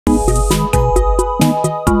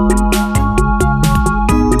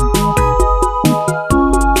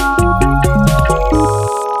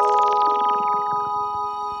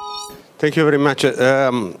Thank you very much.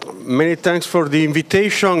 Many thanks for the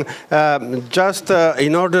invitation. Just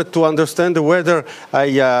in order to understand whether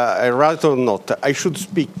I right or not, I should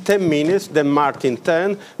speak 10 minutes, then Martin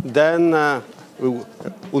 10, then who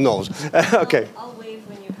knows? Okay. I'll wave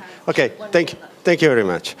when you have. Okay. Thank you very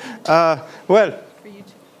much. Well.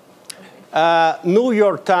 New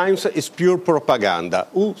York Times is pure propaganda.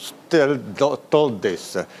 Who told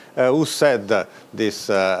this? Who said this?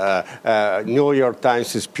 New York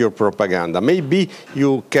Times is pure propaganda. Maybe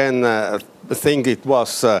you can think it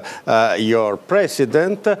was your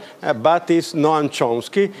president, but it's Noam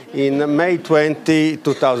Chomsky in May 20,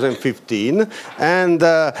 2015. And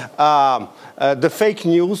the fake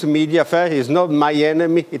news media is not my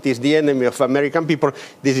enemy, it is the enemy of American people.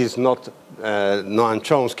 This is not Noam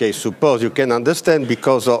Chomsky, I suppose you can understand,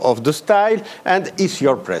 because of the style, and is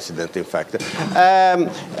your president, in fact.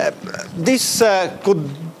 This could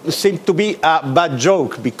seem to be a bad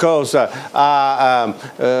joke, because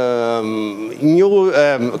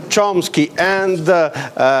Chomsky and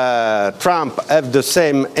Trump have the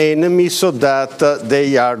same enemy, so that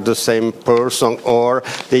they are the same person or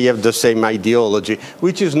they have the same ideology,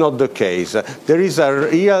 which is not the case. There is a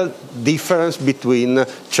real difference between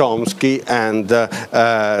Chomsky and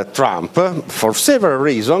Trump for several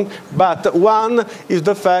reasons, but one is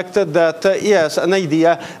the fact that, yes, an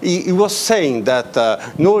idea, he was saying that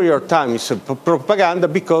New York Times propaganda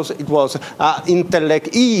because it was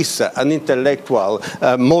he is an intellectual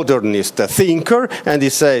modernist thinker, and he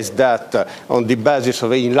says that on the basis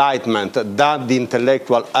of enlightenment, that the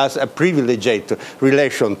intellectual has a privileged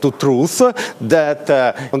relation to truth, that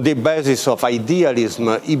on the basis of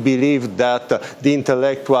idealism, he believed that the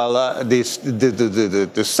intellectual,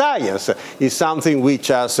 the science is something which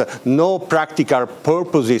has no practical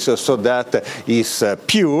purposes, so that is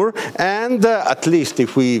pure, and at least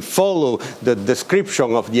if we follow the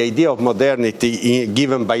description of the idea of modernity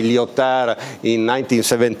given by Lyotard in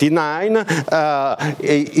 1979,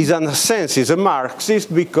 is in a sense is a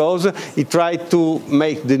Marxist, because he tried to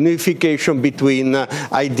make the unification between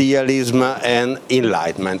idealism and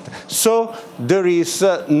enlightenment. So there is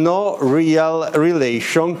no real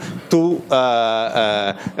relation to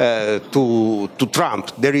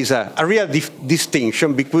Trump. There is a real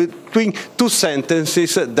distinction between two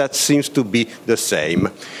sentences that seems to be the same.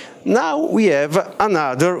 Now we have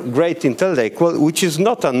another great intellectual, which is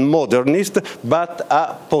not a modernist, but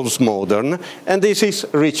a postmodern, and this is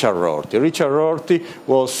Richard Rorty. Richard Rorty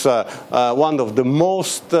was one of the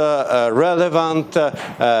most relevant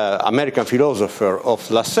American philosophers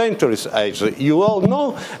of last century, as you all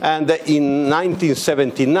know, and in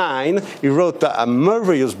 1979 he wrote a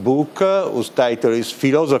marvelous book whose title is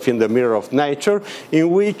Philosophy in the Mirror of Nature,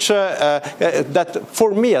 in which that,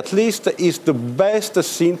 for me at least, is the best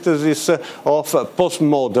synthesis of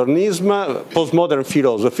postmodernism, postmodern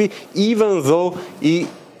philosophy, even though he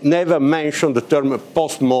never mentioned the term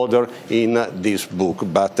postmodern in this book,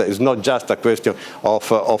 but it's not just a question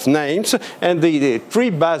of names. And the three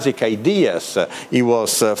basic ideas he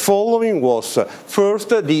was following was first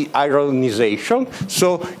the ironization.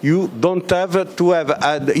 So you don't have to have,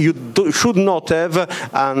 should not have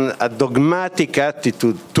a dogmatic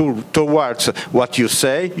attitude towards what you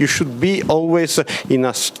say. You should be always in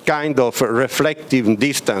a kind of reflective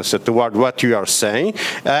distance toward what you are saying.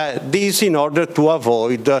 This in order to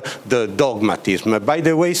avoid the dogmatism. By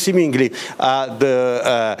the way, seemingly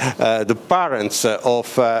the parents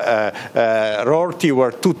of Rorty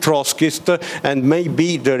were two Trotskyists, and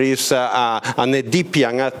maybe there is an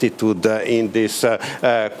Oedipian attitude in this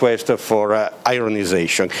quest for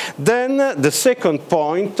ironization. Then the second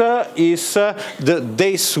point is the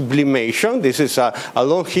desublimation. This is a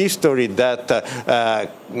long history that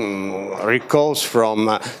recalls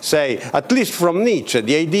from, say, at least from Nietzsche,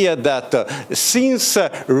 the idea that since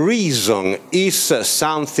reason is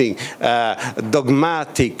something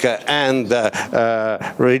dogmatic and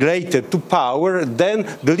related to power, then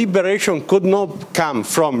the liberation could not come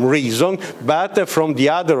from reason, but from the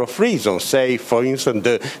other of reason, say, for instance,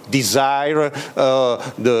 the desire,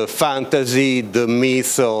 the fantasy, the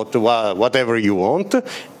myth, or whatever you want.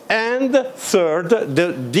 And third,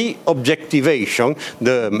 the de-objectivation,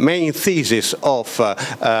 the main thesis of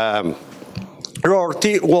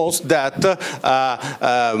Rorty was that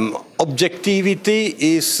objectivity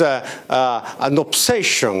is an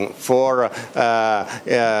obsession for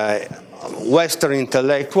Western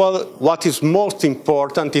intellectual, what is most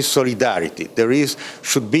important is solidarity.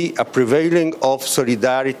 Should be a prevailing of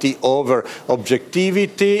solidarity over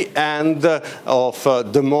objectivity and of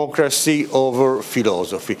democracy over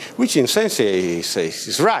philosophy, which in a sense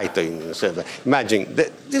is right. Imagine,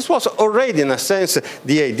 this was already in a sense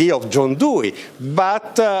the idea of John Dewey,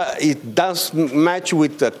 but it does match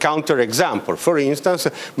with a counterexample. For instance,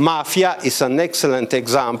 Mafia is an excellent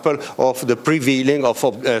example of the prevailing of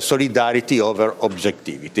solidarity over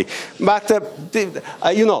objectivity. But,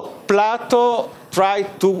 Plato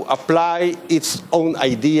tried to apply its own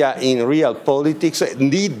idea in real politics,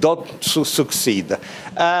 did not succeed.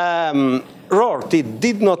 Rorty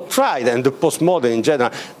did not try, and the postmodern in general,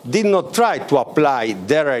 did not try to apply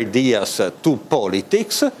their ideas to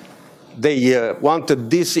politics. They wanted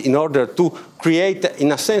this in order to create,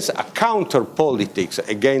 in a sense, a counter-politics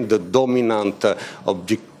against the dominant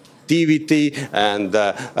objectivity and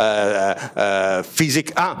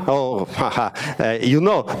physics.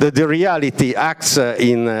 The reality acts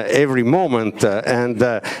in every moment,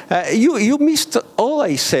 and you missed all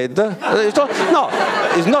I said. No,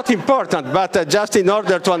 it's not important, but just in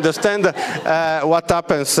order to understand what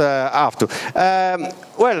happens after.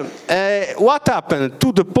 What happened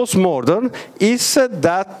to the postmodern is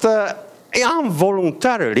that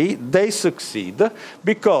involuntarily they succeed,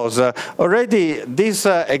 because already this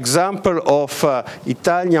example of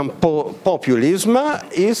Italian populism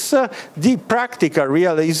is the practical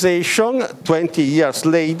realization 20 years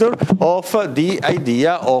later of the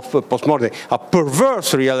idea of postmodern, a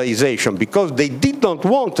perverse realization, because they did not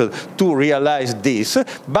want to realize this,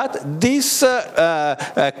 but this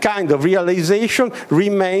kind of realization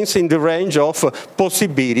remains in the range of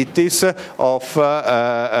possibilities of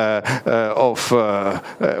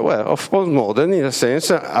postmodern, in a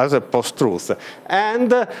sense, as a post-truth.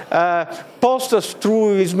 And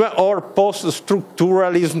post-structuralism or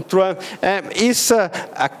post-structuralism is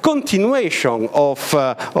a continuation of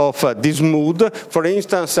this mood, for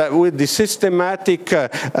instance, with the systematic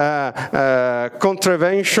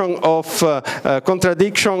contradiction of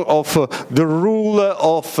the rule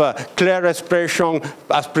of clear expression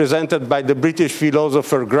as presented by the British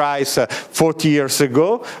philosopher Grice 40 years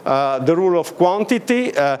ago, the rule of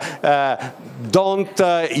quantity, don't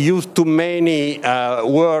use too many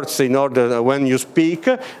words in order when you speak,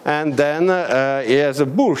 and then he has a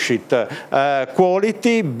bullshit.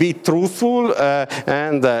 Quality, be truthful,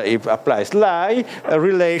 and it applies lie,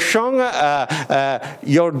 relation,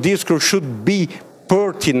 your discourse should be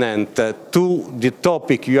pertinent to the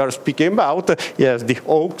topic you are speaking about, yes, the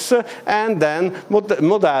Hautes, and then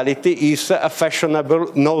modality is a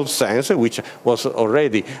fashionable nonsense, which was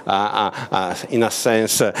already, in a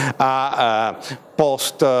sense,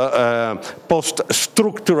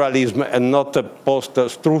 post-structuralism and not a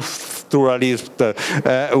post-structuralist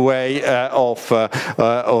way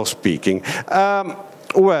of speaking.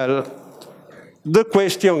 The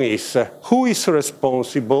question is, who is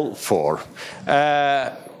responsible for?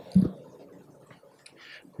 The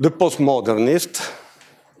postmodernist?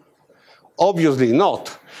 Obviously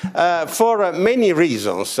not. For many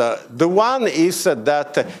reasons. The one is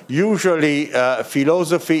that usually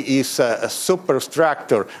philosophy is a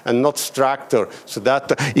superstructure and not structure, so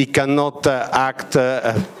that it cannot act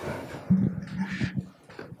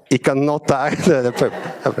in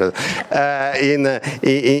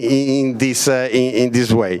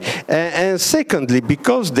this way. And secondly,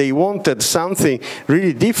 because they wanted something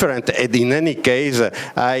really different, and in any case,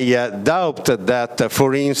 I doubt that,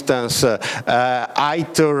 for instance,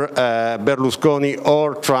 either Berlusconi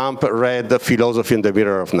or Trump read Philosophy in the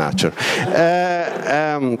Mirror of Nature.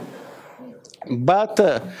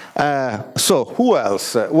 So who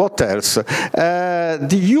else? What else?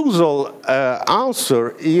 The usual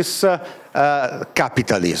answer is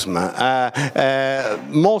capitalism.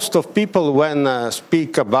 Most of people, when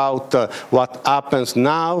speak about what happens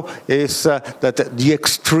now, is that the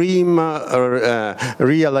extreme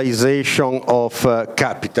realization of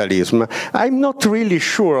capitalism. I'm not really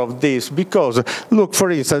sure of this, because, look, for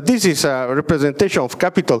instance, this is a representation of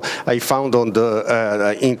capital I found on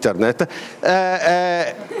the internet.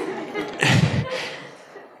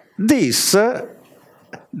 This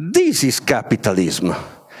is capitalism.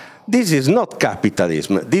 This is not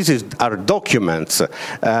capitalism. These are documents,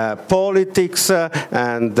 politics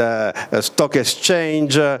and stock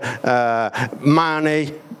exchange,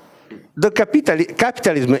 money. The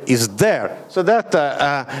capitalism is there, so that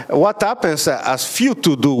what happens has few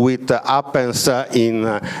to do with happens in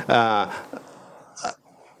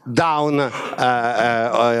down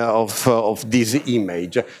of this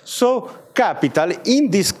image. So capital, in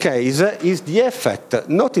this case, is the effect,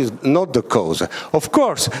 not the cause. Of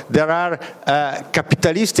course, there are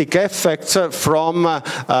capitalistic effects from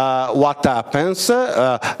what happens,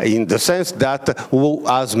 in the sense that who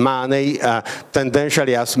has money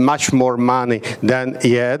tendentially has much more money than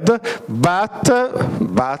he had, but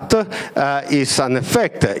it's an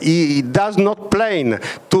effect. He does not plan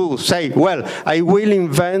to say, well, I will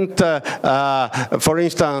invent, for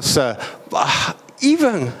instance,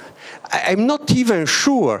 I'm not even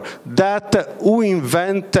sure that who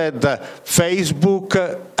invented Facebook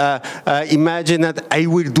imagined I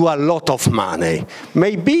will do a lot of money.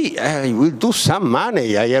 Maybe I will do some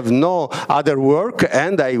money. I have no other work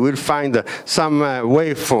and I will find some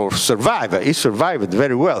way for survive. He survived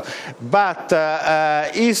very well. But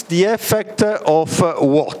is the effect of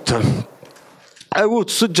what? I would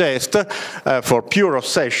suggest, for pure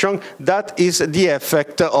obsession, that is the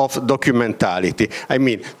effect of documentality. I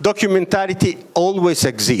mean, documentality always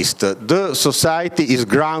exists. The society is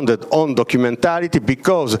grounded on documentality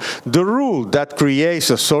because the rule that creates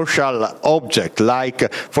a social object,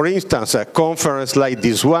 like, for instance, a conference like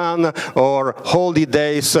this one, or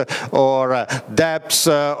holidays, or debts,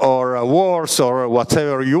 or wars, or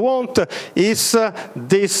whatever you want, is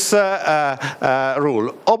this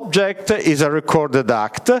rule. Object is a recorded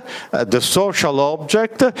act. The social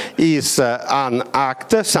object is an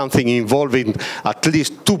act, something involving at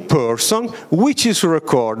least two persons, which is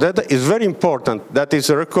recorded. It's very important that it's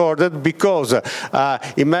recorded because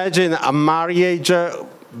imagine a marriage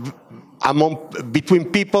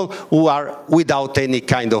between people who are without any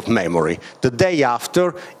kind of memory. The day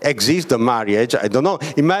after exists the marriage, I don't know.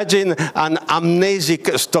 Imagine an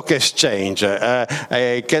amnesic stock exchange.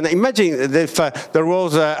 Can imagine if there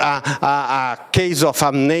was a case of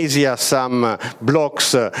amnesia, some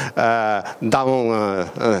blocks down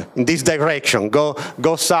in this direction,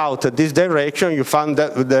 go south this direction, you find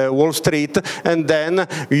the Wall Street, and then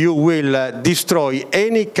you will destroy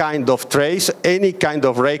any kind of trace, any kind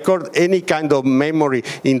of record, any kind of memory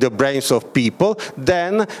in the brains of people,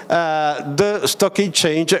 then the stock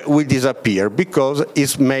exchange will disappear because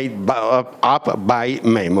it's made up by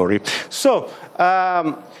memory. So,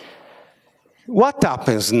 what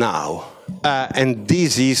happens now? And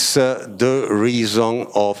this is the reason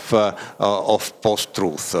of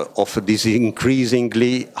post-truth, of this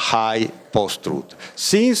increasingly high post-truth.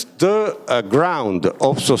 Since the ground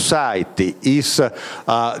of society is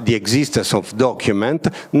the existence of document,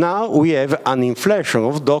 now we have an inflation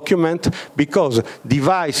of document because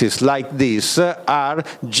devices like this are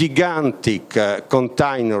gigantic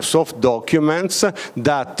containers of documents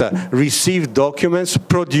that receive documents,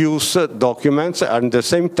 produce documents, and at the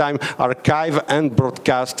same time archive and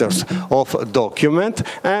broadcasters of document,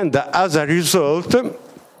 and as a result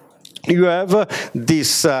you have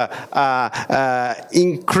this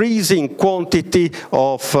increasing quantity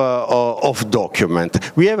of document.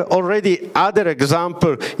 We have already other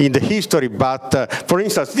example in the history, but for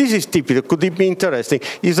instance, this is typical, could it be interesting,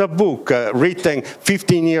 is a book written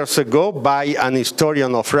 15 years ago by an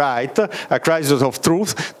historian of right, A Crisis of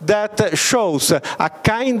Truth, that shows a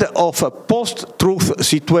kind of post-truth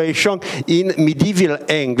situation in medieval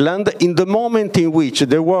England in the moment in which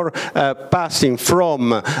they were passing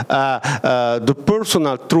from the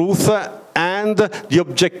personal truth and the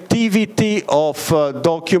objectivity of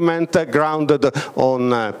document grounded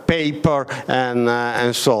on paper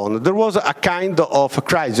and so on. There was a kind of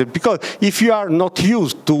crisis, because if you are not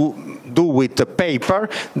used to do with the paper,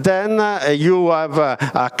 then you have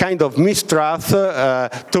a kind of mistrust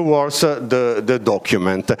towards the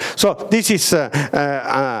document. So this is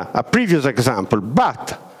a previous example,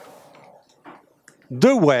 but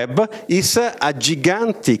the web is a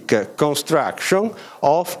gigantic construction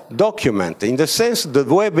of document. In the sense, the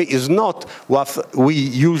web is not what we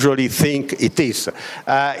usually think it is.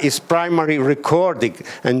 It's primarily recording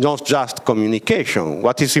and not just communication.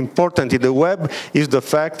 What is important in the web is the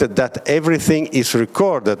fact that everything is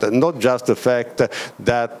recorded, and not just the fact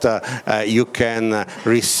that you can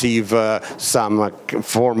receive some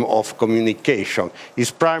form of communication.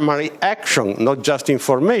 It's primary action, not just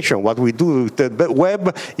information. What we do with the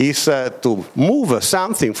web is to move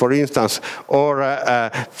something, for instance, or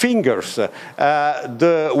fingers.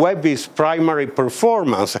 The web is primary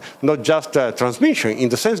performance, not just transmission, in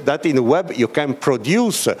the sense that in the web you can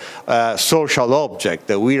produce social object,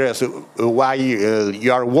 whereas while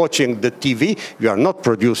you are watching the TV, you are not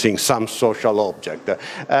producing some social object.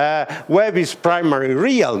 Web is primary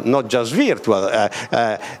real, not just virtual.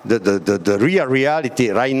 The real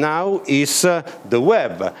reality right now is the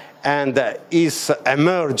web. and is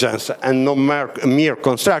emergence and no mere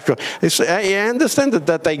construction. I understand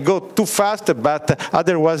that I go too fast, but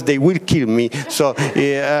otherwise they will kill me. So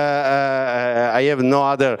I have no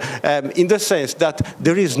other, in the sense that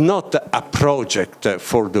there is not a project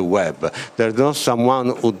for the web. There's not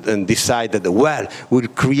someone who decided, well, we'll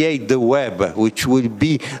create the web, which will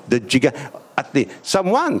be the gigant.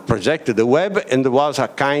 Someone projected the web, and there was a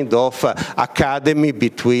kind of academy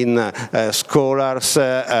between scholars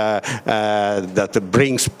that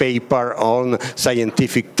brings paper on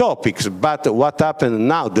scientific topics. But what happened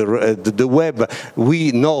now, the web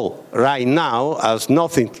we know right now has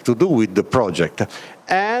nothing to do with the project.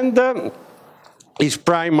 And is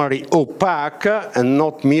primarily opaque and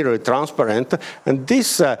not merely transparent, and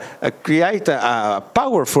this creates a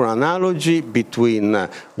powerful analogy between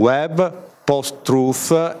web,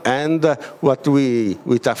 post-truth, and what we,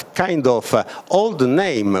 with a kind of old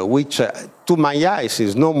name, which to my eyes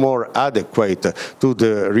is no more adequate to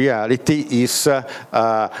the reality, is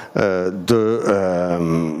the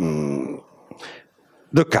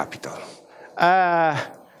capital.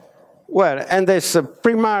 Well, and there's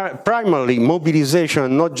primarily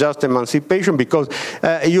mobilization, not just emancipation, because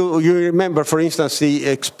you remember, for instance, the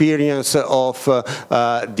experience of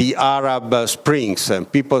the Arab Springs.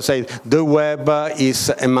 People say the web is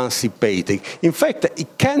emancipating. In fact,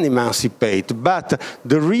 it can emancipate, but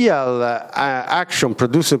the real action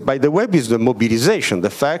produced by the web is the mobilization, the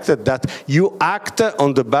fact that you act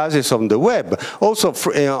on the basis of the web. Also,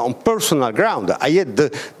 on personal ground, I had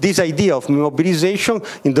this idea of mobilization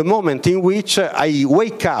in the moment in which I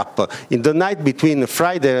wake up in the night between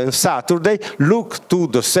Friday and Saturday, look to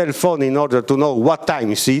the cell phone in order to know what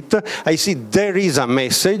time is it. I see there is a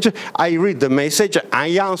message, I read the message,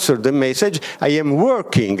 I answer the message. I am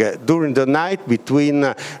working during the night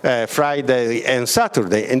between Friday and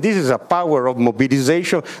Saturday, and this is a power of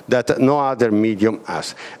mobilization that no other medium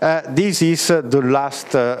has. This is the last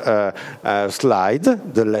slide,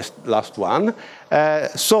 the last one.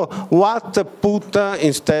 So what put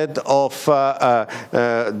instead of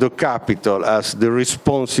the capital as the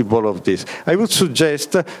responsible of this? I would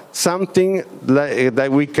suggest something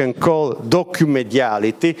that we can call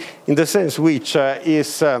documediality, in the sense which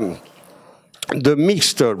is the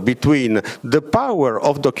mixture between the power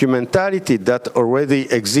of documentality that already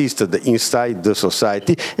existed inside the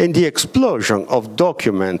society and the explosion of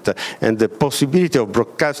document and the possibility of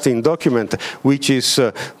broadcasting document, which is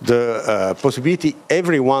the possibility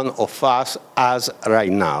every one of us has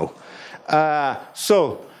right now.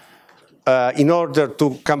 In order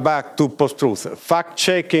to come back to post-truth,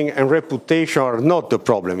 fact-checking and reputation are not the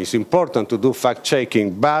problem. It's important to do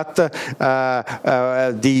fact-checking, but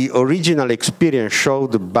the original experience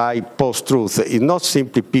showed by post-truth is not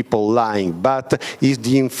simply people lying, but is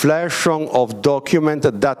the inflation of document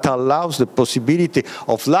that allows the possibility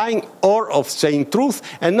of lying or of saying truth,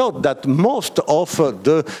 and not that most of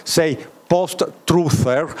the, say,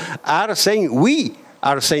 post-truthers are saying we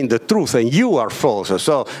are saying the truth and you are false.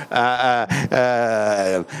 So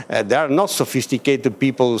there are not sophisticated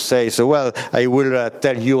people who say, so, well, I will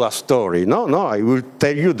tell you a story. No, no, I will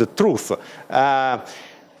tell you the truth. The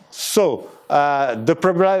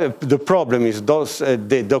problem is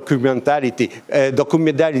the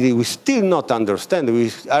documentality we still not understand.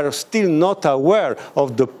 We are still not aware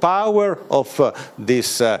of the power of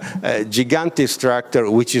this gigantic structure,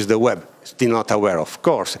 which is the web. Still not aware, of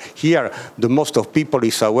course. Here, the most of people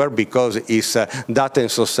is aware because it's data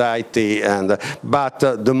and society, but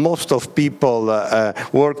the most of people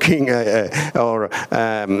working or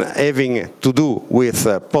having to do with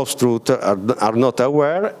post-truth are not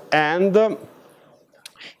aware, and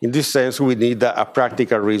in this sense, we need a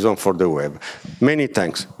practical reason for the web. Many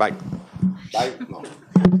thanks. Bye. Bye. No.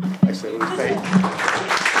 I say we pay.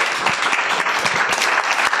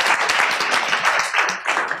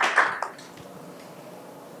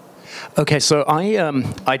 Okay, so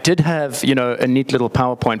I did have, you know, a neat little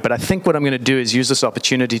PowerPoint, but I think what I'm going to do is use this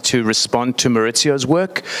opportunity to respond to Maurizio's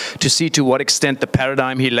work, to see to what extent the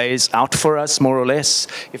paradigm he lays out for us, more or less,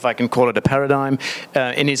 if I can call it a paradigm,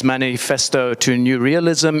 in his manifesto to New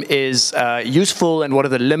Realism is useful, and what are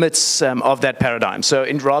the limits of that paradigm. So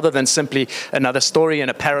rather than simply another story in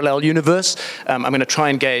a parallel universe, I'm going to try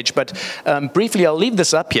and gauge. But briefly, I'll leave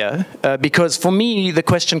this up here, because for me, the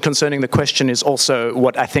question concerning the question is also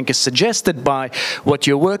what I think is suggested by what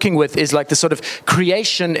you're working with, is like the sort of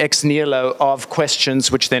creation ex nihilo of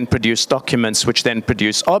questions which then produce documents, which then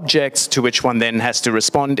produce objects to which one then has to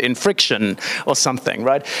respond in friction or something,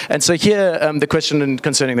 right? And so here the question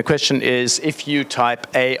concerning the question is, if you type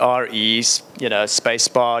ARE, you know,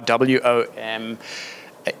 spacebar, WOM,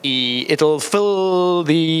 it'll fill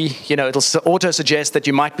the, it'll auto-suggest that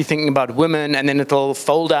you might be thinking about women, and then it'll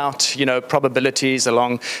fold out, probabilities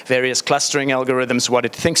along various clustering algorithms, what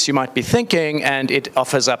it thinks you might be thinking, and it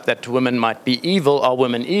offers up that women might be evil. Are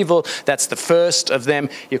women evil? That's the first of them.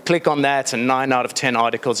 You click on that, and 9 out of 10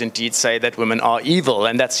 articles indeed say that women are evil,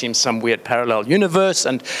 and that seems some weird parallel universe,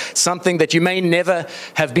 and something that you may never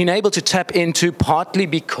have been able to tap into, partly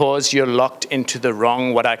because you're locked into the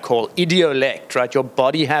wrong, what I call idiolect, right? Your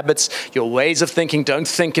body habits, your ways of thinking. Don't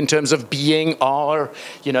think in terms of being,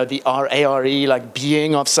 the R-A-R-E, like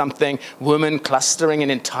being of something. Women clustering an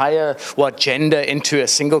entire, gender into a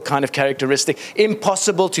single kind of characteristic.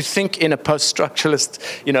 Impossible to think in a post-structuralist,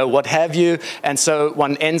 what have you. And so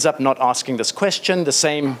one ends up not asking this question. The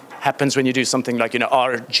same happens when you do something like,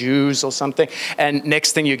 are Jews or something. And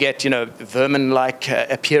next thing you get, vermin-like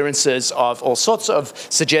appearances of all sorts of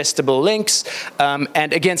suggestible links.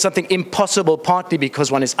 And again, something impossible, partly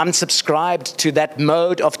because one is unsubscribed to that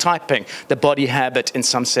mode of typing. The body habit, in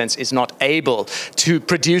some sense, is not able to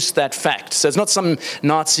produce that fact. So it's not some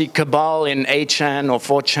Nazi cabal in 8chan or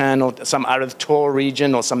 4chan or some Arab Tor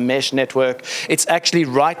region or some mesh network. It's actually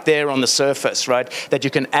right there on the surface, right? That you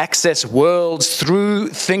can access worlds through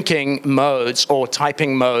thinking modes or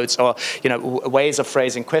typing modes or ways of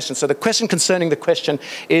phrasing questions. So the question concerning the question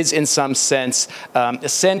is in some sense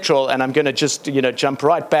central, and I'm going to just jump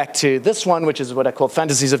right back to this one, which is what I call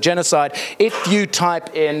fantasies of genocide. If you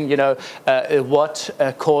type in what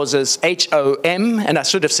causes HOM, and I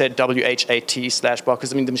should have said WHAT/bar, because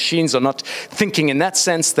the machines are not thinking in that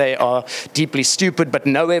sense. They are deeply stupid but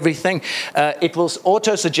know everything. It will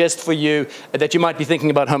auto-suggest for you that you might be thinking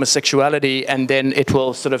about homosexuality, and then it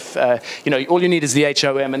will sort of all you need is the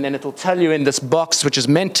HOM, and then it'll tell you in this box, which is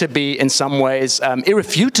meant to be in some ways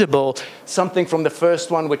irrefutable, something from the first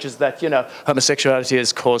one, which is that homosexuality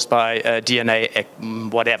is caused by DNA,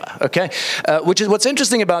 whatever. Okay, which is what's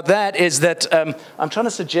interesting about that is that I'm trying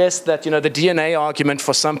to suggest that the DNA argument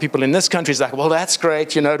for some people in this country is like, well, that's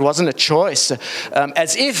great, it wasn't a choice,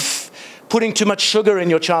 as if putting too much sugar in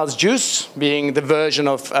your child's juice, being the version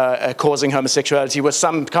of causing homosexuality, was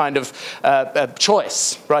some kind of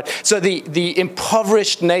choice, right? So the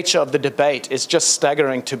impoverished nature of the debate is just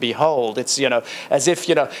staggering to behold. It's, as if,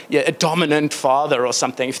 a dominant father or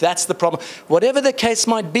something, if that's the problem. Whatever the case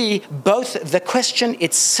might be, both the question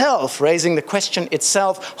itself, raising the question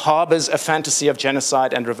itself, harbors a fantasy of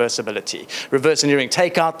genocide and reversibility. Reverse engineering,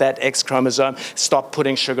 take out that X chromosome, stop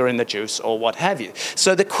putting sugar in the juice, or what have you.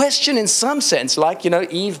 So the question in some sense, like,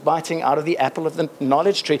 Eve biting out of the apple of the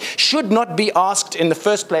knowledge tree, should not be asked in the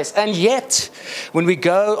first place. And yet, when we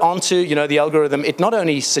go onto, the algorithm, it not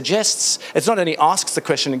only asks the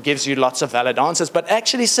question and gives you lots of valid answers, but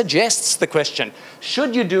actually suggests the question.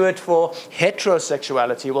 Should you do it for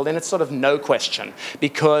heterosexuality? Well, then it's sort of no question,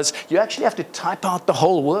 because you actually have to type out the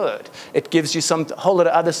whole word. It gives you some whole lot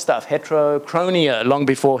of other stuff, heterochronia, long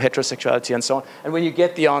before heterosexuality and so on. And when you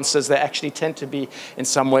get the answers, they actually tend to be, in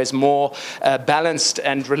some ways, more balanced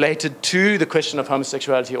and related to the question of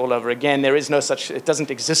homosexuality all over again. There is no such, it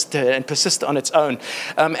doesn't exist and persist on its own.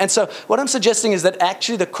 And so what I'm suggesting is that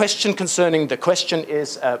actually the question concerning the question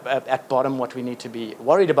is at bottom what we need to be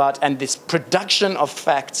worried about, and this production of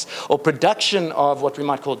facts or production of what we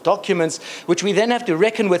might call documents, which we then have to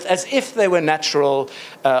reckon with as if they were natural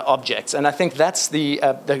objects. And I think that's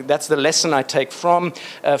the lesson I take from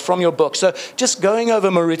your book. So just going over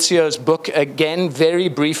Maurizio's book again very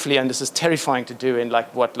briefly, and this is terrifying to do in like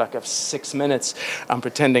 6 minutes, I'm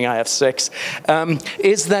pretending I have 6,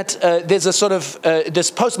 is that there's a sort of this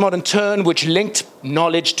postmodern turn which linked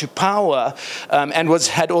knowledge to power and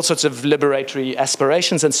had all sorts of liberatory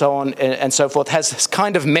aspirations and so on and so forth, has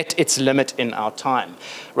kind of met its limit in our time,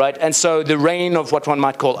 right? And so the reign of what one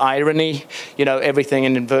might call irony, everything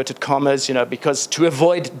in inverted commas, because to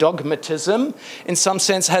avoid dogmatism, in some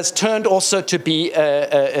sense, has turned also to be,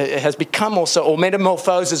 has become also, or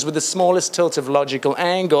metamorphoses with the smallest tilt of logical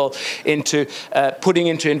angle into putting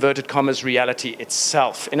into inverted commas reality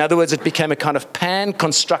itself. In other words, it became a kind of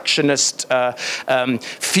pan-constructionist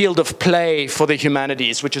field of play for the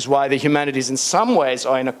humanities, which is why the humanities in some ways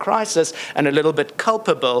are in a crisis and a little bit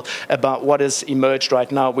culpable about what has emerged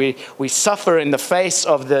right now. We suffer in the face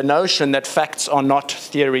of the notion that facts are not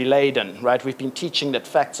theory-laden, right? We've been teaching that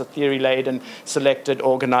facts are theory-laden, selected,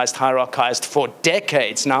 organized, hierarchized for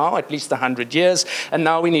decades now, at least 100 years, and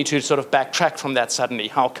now we need to sort of backtrack from that suddenly.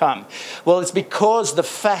 How come? Well, it's because the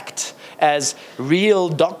fact as real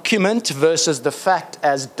document versus the fact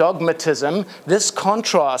as dogmatism, this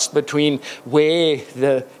contrast between where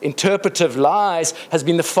the interpretive lies has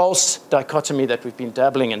been the false dichotomy that we've been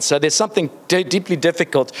dabbling in. So there's something deeply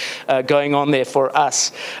difficult going on there for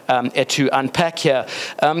us to unpack here.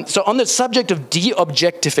 So on the subject of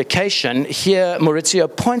de-objectification, here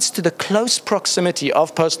Maurizio points to the close proximity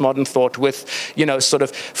of postmodern thought with, sort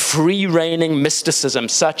of free-reigning mysticism,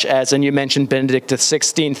 such as, and you mentioned Benedict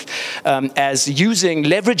XVI, as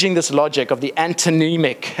leveraging this logic of the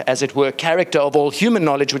antonymic, as it were, character of all human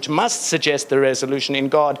knowledge, which must suggest the resolution in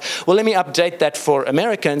God. Well, let me update that for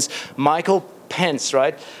Americans. Michael Pence,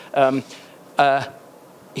 right?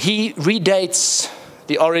 He redates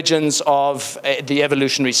the origins of the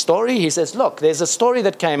evolutionary story. He says, look, there's a story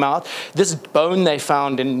that came out. This bone they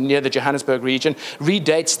found near the Johannesburg region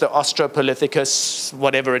redates the Australopithecus,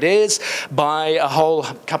 whatever it is, by a whole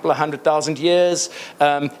couple of 100,000 years.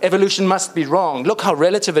 Evolution must be wrong. Look how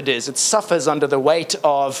relative it is. It suffers under the weight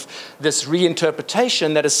of this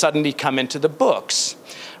reinterpretation that has suddenly come into the books,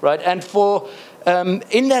 right? And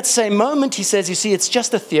in that same moment, he says, you see, it's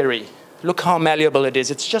just a theory. Look how malleable it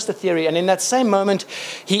is. It's just a theory. And in that same moment,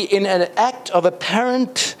 he, in an act of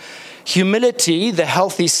apparent humility, the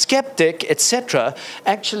healthy skeptic, etc.,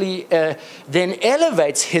 actually then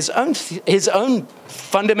elevates his own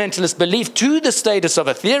fundamentalist belief to the status of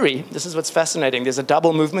a theory. This is what's fascinating. There's a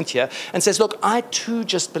double movement here, and says, look, I too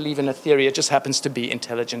just believe in a theory. It just happens to be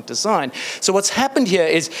intelligent design. So what's happened here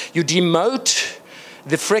is you demote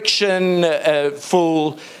the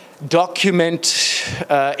friction-full document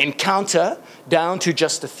encounter down to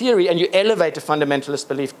just a theory, and you elevate a fundamentalist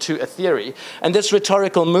belief to a theory. And this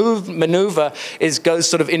rhetorical maneuver goes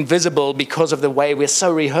sort of invisible because of the way we're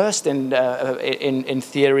so rehearsed in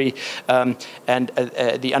theory and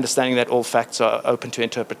the understanding that all facts are open to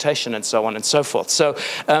interpretation and so on and so forth. So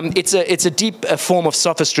it's a deep form of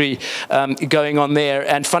sophistry going on there.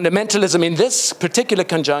 And fundamentalism in this particular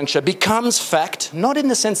conjuncture becomes fact, not in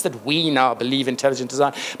the sense that we now believe intelligent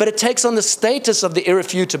design, but it takes on the status of the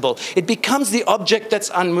irrefutable. It becomes the object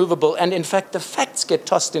that's unmovable, and in fact the facts get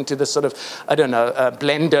tossed into this sort of,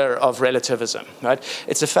 blender of relativism, right?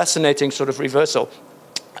 It's a fascinating sort of reversal.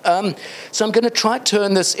 So I'm going to try to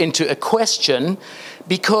turn this into a question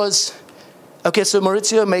because, okay, so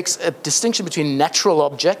Maurizio makes a distinction between natural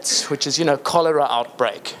objects, which is, cholera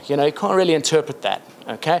outbreak. You can't really interpret that,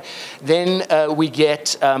 okay? Then we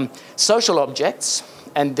get social objects,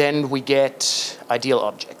 and then we get ideal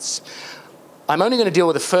objects. I'm only going to deal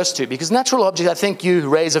with the first two because natural objects, I think you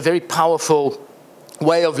raise a very powerful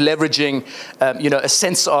way of leveraging, a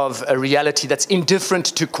sense of a reality that's indifferent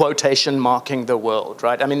to quotation marking the world,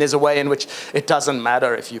 right? I mean, there's a way in which it doesn't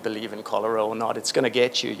matter if you believe in cholera or not. It's going to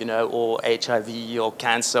get you, or HIV or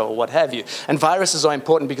cancer or what have you. And viruses are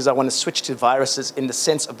important because I want to switch to viruses in the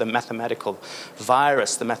sense of the mathematical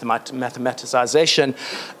virus, the mathematicization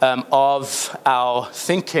of our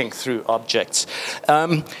thinking through objects.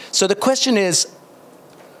 So the question is,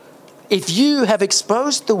 if you have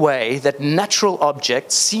exposed the way that natural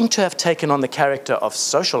objects seem to have taken on the character of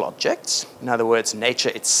social objects, in other words, nature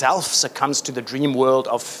itself succumbs to the dream world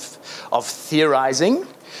of theorizing,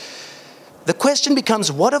 the question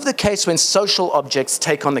becomes, what of the case when social objects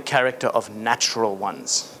take on the character of natural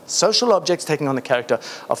ones? Social objects taking on the character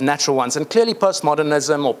of natural ones. And clearly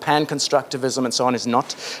postmodernism or pan-constructivism and so on is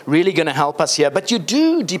not really going to help us here. But you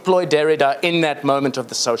do deploy Derrida in that moment of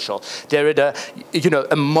the social. Derrida,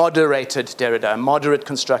 a moderated Derrida, a moderate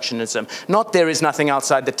constructionism. Not there is nothing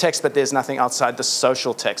outside the text, but there's nothing outside the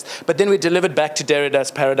social text. But then we delivered back to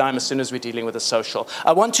Derrida's paradigm as soon as we're dealing with the social.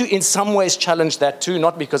 I want to in some ways challenge that too,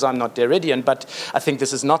 not because I'm not Derridian, but I think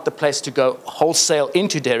this is not the place to go wholesale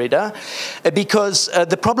into Derrida, because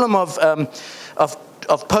the problem of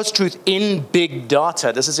post-truth in big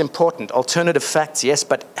data, this is important. Alternative facts, yes,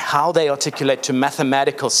 but how they articulate to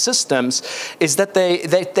mathematical systems is that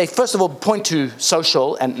they first of all point to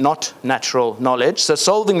social and not natural knowledge. So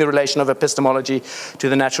solving the relation of epistemology to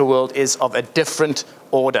the natural world is of a different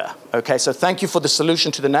order. Okay, so thank you for the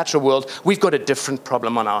solution to the natural world. We've got a different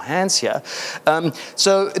problem on our hands here.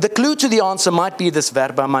 So the clue to the answer might be this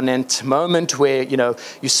verba manent moment where, you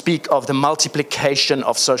speak of the multiplication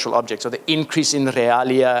of social objects or the increase in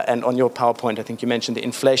realia, and on your PowerPoint, I think you mentioned the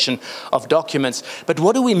inflation of documents. But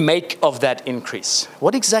what do we make of that increase?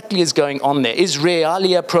 What exactly is going on there? Is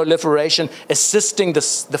realia proliferation assisting the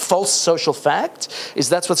false social fact? Is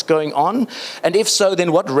that what's going on? And if so,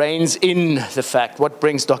 then what reigns in the fact? What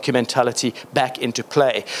brings documentality back into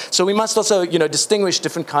play? So we must also, distinguish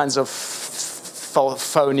different kinds of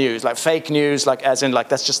faux news, like fake news, like as in like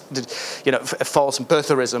that's just, you know, a false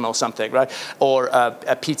birtherism or something, right? Or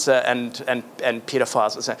a pizza and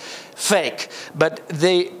pedophiles, fake. But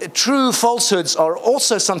the true falsehoods are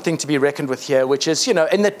also something to be reckoned with here, which is, you know,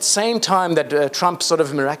 in the same time that Trump sort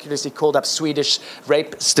of miraculously called up Swedish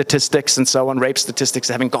rape statistics and so on, rape statistics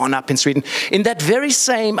having gone up in Sweden, in that very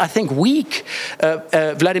same, I think, week,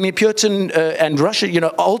 Vladimir Putin and Russia, you know,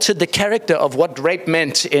 altered the character of what rape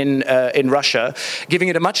meant in Russia, giving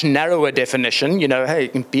it a much narrower definition. You know, hey, you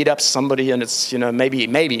can beat up somebody and it's, you know,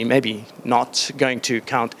 maybe not going to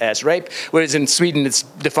count as rape. Whereas in Sweden, it's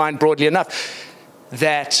defined broadly enough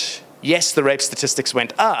that, yes, the rape statistics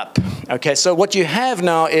went up. Okay, so what you have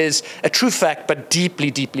now is a true fact, but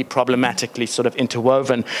deeply, deeply problematically sort of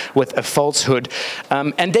interwoven with a falsehood.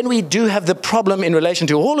 And then we do have the problem in relation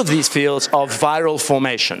to all of these fields of viral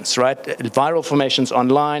formations, right? Viral formations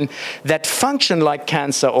online that function like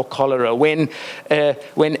cancer or cholera when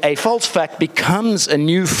a false fact becomes a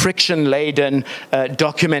new friction-laden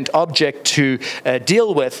document object to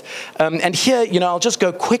deal with. And here, you know, I'll just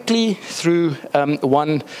go quickly through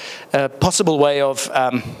one possible way of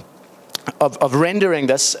rendering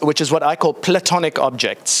this, which is what I call platonic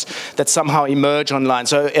objects that somehow emerge online.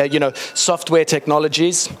 So, you know, software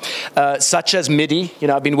technologies such as MIDI. You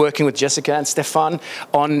know, I've been working with Jessica and Stefan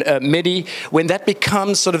on MIDI. When that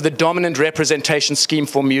becomes sort of the dominant representation scheme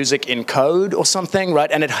for music in code or something,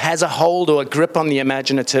 right? And it has a hold or a grip on the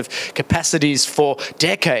imaginative capacities for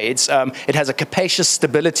decades. It has a capacious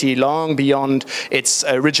stability long beyond its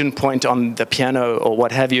origin point on the piano or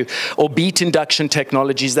what have you. Or beat induction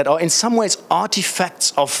technologies that are in some ways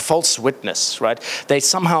artifacts of false witness, right? They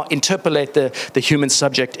somehow interpolate the human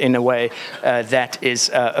subject in a way that is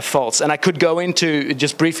false. And I could go into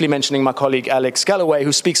just briefly mentioning my colleague Alex Galloway,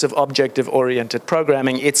 who speaks of objective-oriented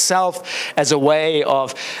programming itself as a way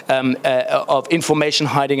of information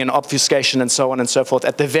hiding and obfuscation and so on and so forth,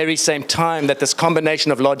 at the very same time that this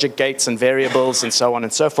combination of logic gates and variables and so on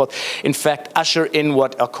and so forth, in fact, usher in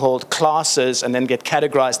what are called classes and then get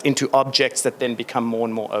categorized into objects that then become more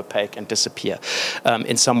and more opaque and disappear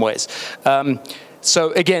in some ways.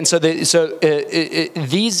 So again,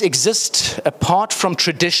 these exist apart from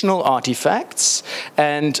traditional artifacts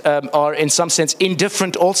and are in some sense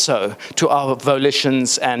indifferent also to our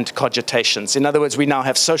volitions and cogitations. In other words, we now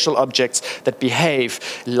have social objects that behave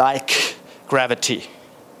like gravity.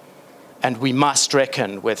 And we must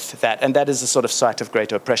reckon with that. And that is a sort of site of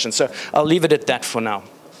great oppression. So I'll leave it at that for now.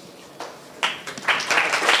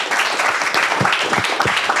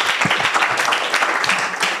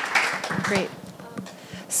 Great.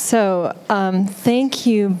 So thank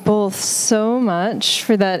you both so much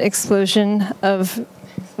for that explosion of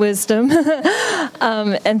wisdom.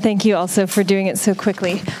 And thank you also for doing it so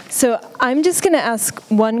quickly. So I'm just going to ask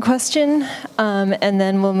one question, and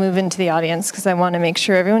then we'll move into the audience, because I want to make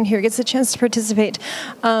sure everyone here gets a chance to participate.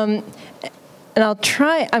 And I'm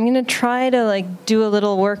going to try to like do a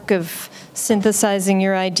little work of synthesizing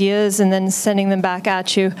your ideas and then sending them back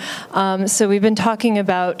at you. So we've been talking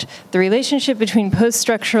about the relationship between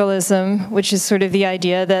post-structuralism, which is sort of the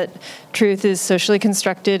idea that truth is socially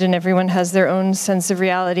constructed and everyone has their own sense of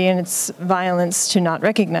reality, and it's violence to not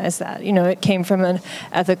recognize that. You know, it came from an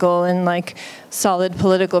ethical and like solid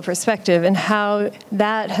political perspective, and how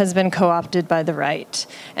that has been co-opted by the right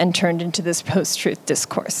and turned into this post-truth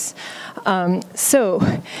discourse. And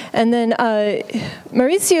then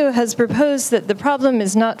Maurizio has proposed that the problem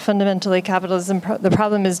is not fundamentally capitalism, the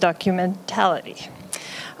problem is documentality.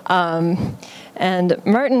 And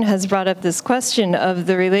Martin has brought up this question of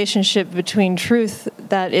the relationship between truth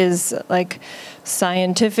that is like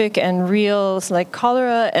scientific and real, like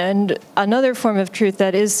cholera, and another form of truth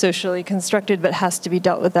that is socially constructed but has to be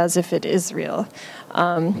dealt with as if it is real.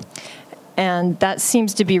 And that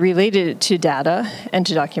seems to be related to data and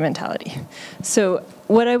to documentality. So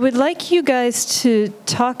what I would like you guys to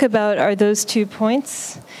talk about are those 2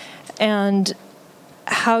 points and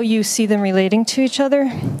how you see them relating to each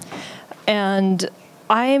other. And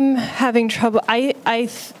I'm having trouble.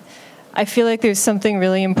 I feel like there's something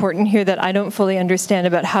really important here that I don't fully understand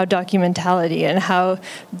about how documentality and how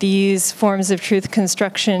these forms of truth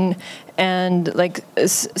construction and like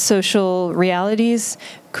social realities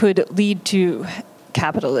could lead to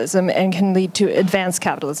capitalism and can lead to advanced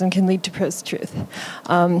capitalism, can lead to post-truth.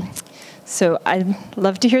 So I'd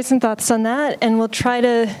love to hear some thoughts on that, and we'll try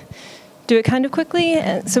to do it kind of quickly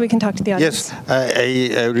so we can talk to the audience. Yes,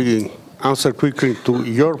 I really answer quickly to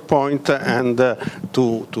your point and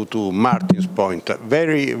to Martin's point,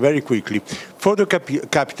 very, very quickly. for the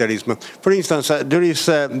capitalism. For instance, there is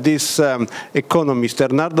this economist,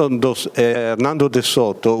 Hernando de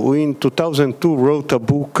Soto, who in 2002 wrote a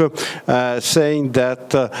book saying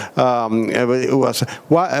that it was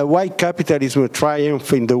why capitalism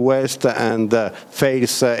triumphs in the West and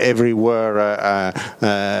fails everywhere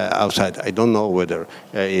outside. I don't know whether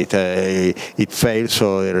it fails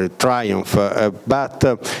or triumph, but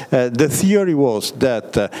the theory was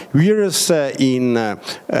that whereas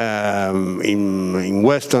in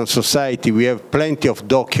Western society we have plenty of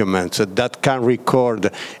documents that can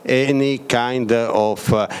record any kind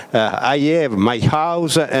of I have my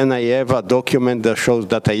house and I have a document that shows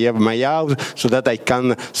that I have my house so that I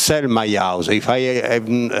can sell my house. If I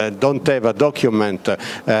don't have a document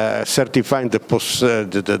certifying the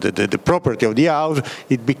property of the house,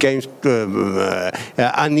 it becomes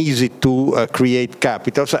uneasy to create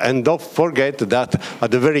capitals. And don't forget that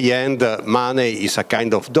at the very end, money is a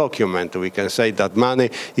kind of document. We can say that money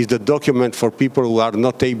is the document for people who are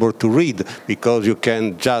not able to read, because you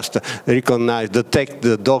can just recognize the text,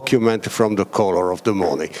 the document from the color of the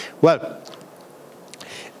money. Well,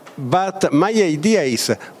 but my idea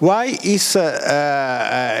is, why is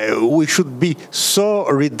we should be so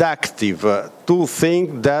reductive to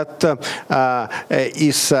think that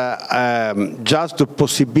is just the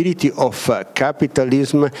possibility of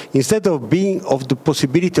capitalism instead of being of the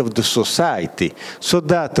possibility of the society, so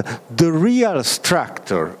that the real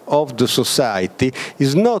structure of the society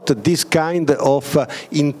is not this kind of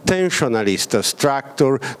intentionalist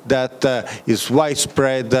structure that is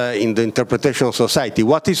widespread in the interpretation of society.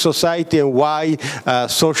 What is society and why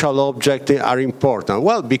social objects are important?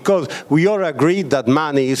 Well, because we all agree that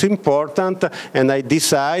money is important, and I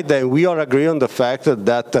decide, and we all agree on the fact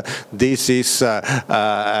that this is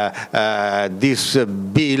this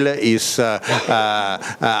bill is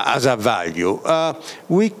as a value.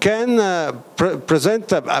 We can present.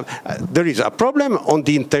 There is a problem on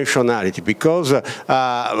the intentionality, because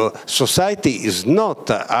society is not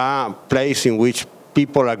a place in which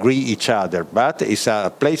people agree each other, but it's a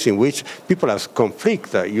place in which people have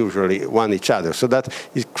conflict usually one each other, so that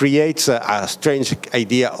it creates a strange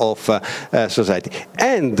idea of society,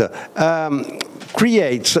 and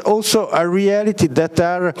creates also a reality that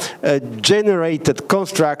are generated,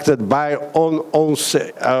 constructed by own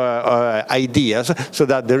ideas, so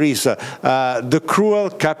that there is the cruel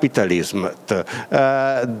capitalism,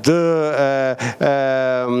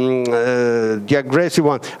 the aggressive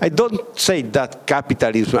one. I don't say that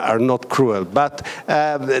capitalism are not cruel, but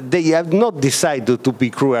they have not decided to be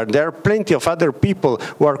cruel. There are plenty of other people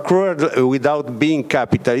who are cruel without being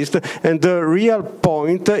capitalist, and the real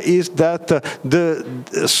point is that the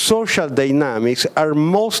social dynamics are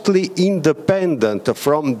mostly independent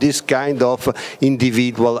from this kind of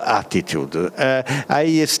individual attitude.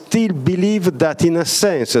 I still believe that, in a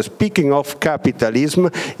sense, speaking of capitalism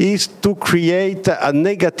is to create a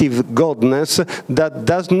negative godness that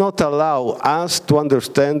does not allow us to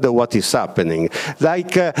understand what is happening,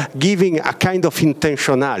 like giving a kind of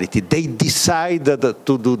intentionality. They decided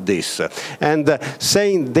to do this, and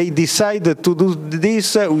saying they decided to do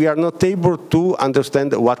this, we are not able to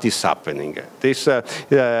understand what is happening. This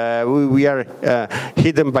we are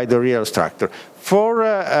hidden by the real structure.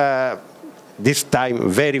 For this time,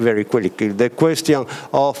 very, very quickly, the question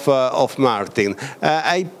of Martin.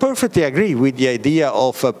 I perfectly agree with the idea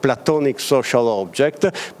of a Platonic social object,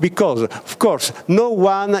 because, of course, no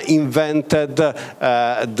one invented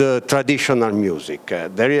the traditional music.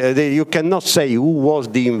 You cannot say who was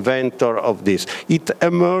the inventor of this. It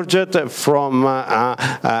emerged from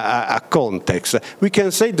a context. We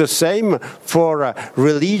can say the same for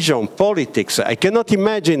religion, politics. I cannot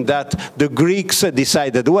imagine that the Greeks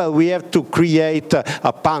decided, well, we have to create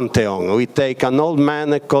a pantheon. We take an old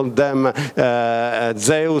man, call them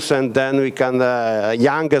Zeus, and then we can,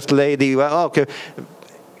 youngest lady, well, okay.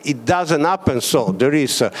 It doesn't happen so. There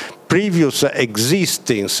is previous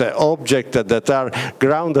existing objects that are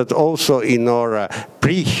grounded also in our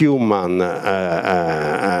pre-human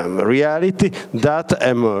reality that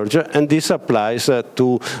emerge, and this applies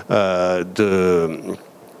to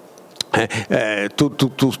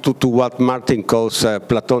to what Martin calls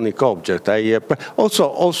Platonic object.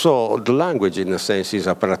 Also the language, in a sense, is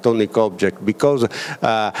a Platonic object, because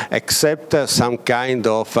except some kind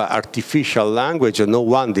of artificial language, no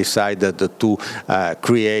one decided to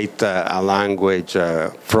create a language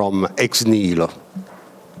from ex nihilo.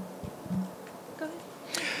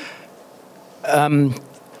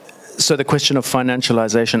 So the question of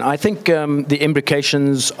financialization, I think the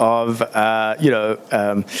implications of,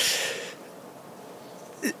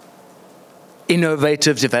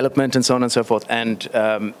 innovative development and so on and so forth. And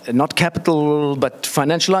not capital, but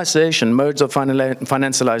financialization, modes of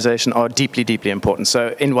financialization are deeply, deeply important.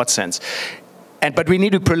 So in what sense? But we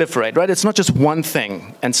need to proliferate, right? It's not just one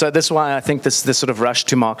thing. And so that's why I think this sort of rush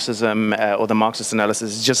to Marxism or the Marxist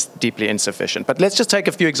analysis is just deeply insufficient. But let's just take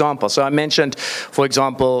a few examples. So I mentioned, for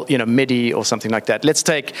example, MIDI or something like that. Let's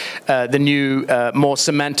take the new, more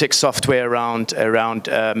semantic software around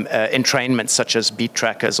entrainment, such as beat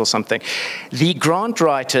trackers or something. The grant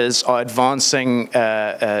writers are advancing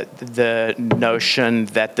the notion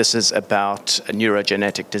that this is about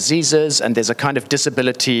neurogenetic diseases, and there's a kind of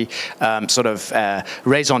disability sort of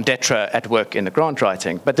raison d'etre at work in the grant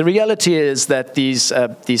writing. But the reality is that these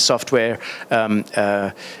software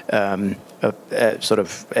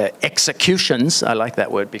executions, I like that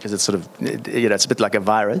word because it's sort of, it's a bit like a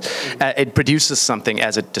virus. It produces something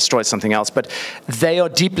as it destroys something else, but they are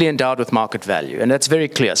deeply endowed with market value, and that's very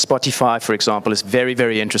clear. Spotify, for example, is very,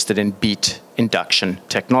 very interested in beat induction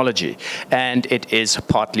technology, and it is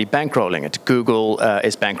partly bankrolling it. Google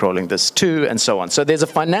is bankrolling this too, and so on. So there's a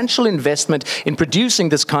financial investment in producing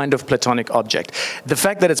this kind of platonic object. The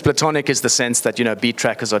fact that it's platonic is the sense that, beat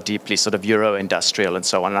trackers are deeply sort of Euro-industrial and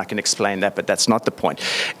so on, and I can explain that, but that's not the point.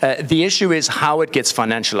 The issue is how it gets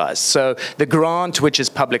financialized. So the grant, which is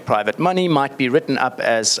public-private money, might be written up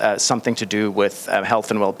as something to do with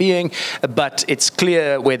health and well-being, but it's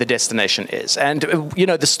clear where the destination is. And,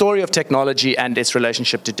 the story of technology and its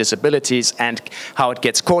relationship to disabilities and how it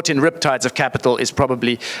gets caught in riptides of capital is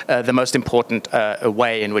probably the most important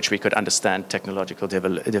way in which we could understand technological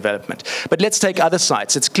development. But let's take other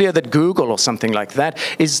sites. It's clear that Google or something like that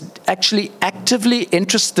is actually actively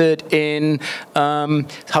interested in,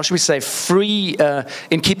 how should we say, free,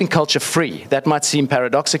 in keeping culture free. That might seem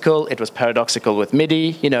paradoxical. It was paradoxical with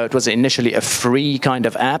MIDI. It was initially a free kind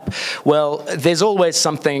of app. Well, there's always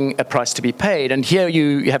something, a price to be paid. And here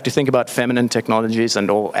you have to think about feminine technologies and,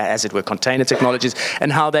 or as it were, container technologies,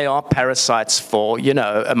 and how they are parasites for,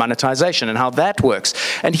 a monetization and how that works.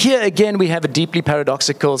 And here again, we have a deeply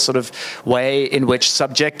paradoxical sort of way in which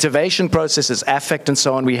subjectivation processes, affect and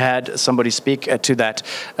so on, we had somebody speak to that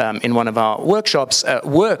in one of our workshops,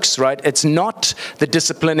 works, right? It's not the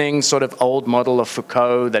disciplining sort of old model of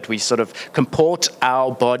Foucault that we sort of comport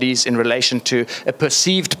our bodies in relation to a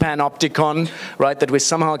perceived panopticon, right? That we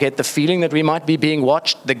somehow get the feeling that we might be being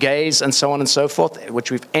watched, the gaze and so on and so forth,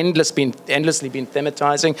 which we've endlessly been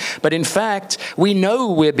thematizing. But in fact, we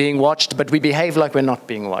know we're being watched, but we behave like we're not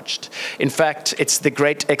being watched. In fact, it's the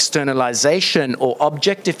great externalization or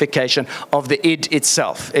objectification of the id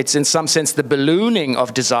itself. It's in some sense the ballooning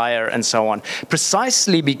of desire and so on,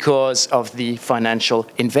 precisely because of the financial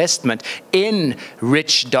investment in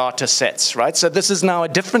rich data sets, right? So this is now a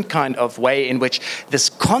different kind of way in which this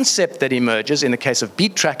concept that emerges. In the case of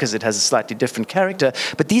beat trackers, it has a slightly different character,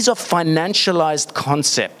 but these are financialized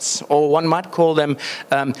concepts, or one might call them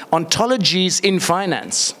ontologies in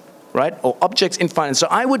finance, right? Or objects in finance. So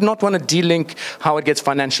I would not want to delink how it gets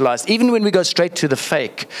financialized, even when we go straight to the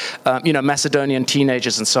fake, Macedonian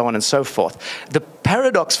teenagers and so on and so forth. The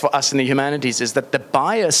paradox for us in the humanities is that the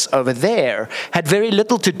bias over there had very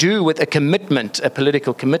little to do with a commitment, a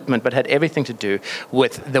political commitment, but had everything to do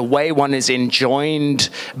with the way one is enjoined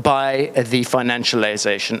by the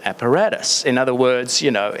financialization apparatus. In other words,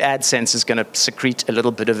 AdSense is going to secrete a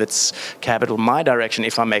little bit of its capital my direction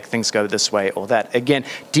if I make things go this way or that. Again,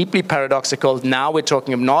 deeply paradoxical. Now we're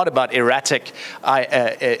talking not about erratic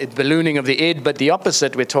ballooning of the id, but the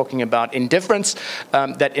opposite. We're talking about indifference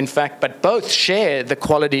that in fact, but both share the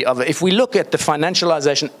quality of it. If we look at the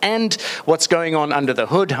financialization and what's going on under the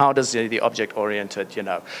hood, how does the object-oriented,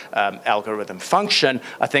 algorithm function?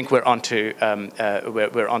 I think we're onto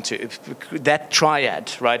that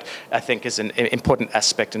triad, right? I think is an important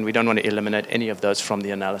aspect, and we don't want to eliminate any of those from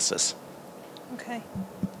the analysis. Okay.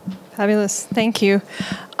 Fabulous. Thank you.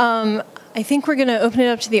 I think we're going to open it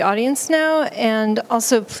up to the audience now, and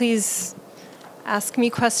also please ask me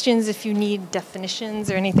questions if you need definitions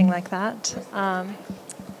or anything like that. I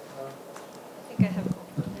think I have.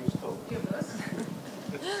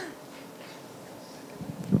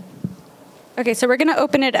 Okay, so we're going to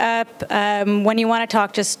open it up. When you want to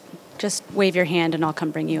talk, just wave your hand, and I'll come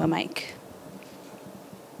bring you a mic.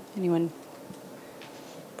 Anyone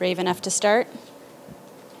brave enough to start?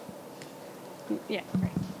 Yeah,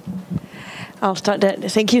 great. I'll start that.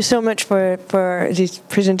 Thank you so much for this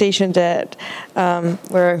presentation that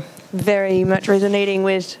were very much resonating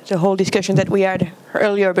with the whole discussion that we had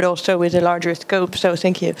earlier, but also with a larger scope, so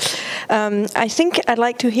thank you. I think I'd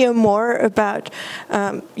like to hear more about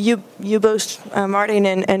you both, Martin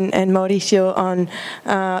and Maurizio, on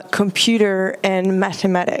computer and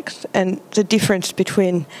mathematics, and the difference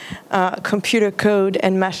between computer code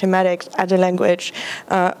and mathematics as a language.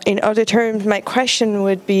 In other terms, my question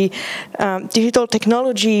would be, digital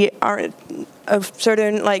technology are of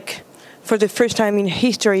certain, like, for the first time in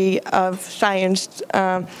history of science,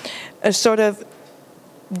 a sort of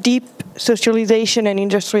deep socialization and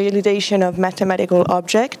industrialization of mathematical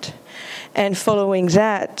object, and following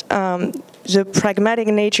that, the pragmatic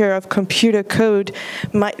nature of computer code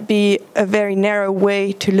might be a very narrow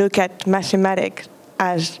way to look at mathematics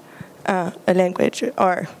as a language,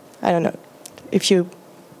 or I don't know if you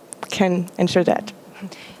can answer that.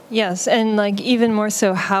 Yes, and like even more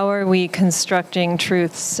so, how are we constructing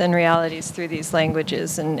truths and realities through these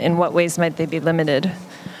languages, and in what ways might they be limited?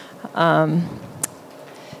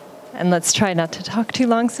 And let's try not to talk too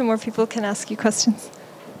long so more people can ask you questions.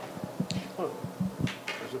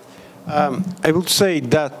 I would say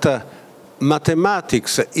that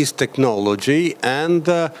mathematics is technology, and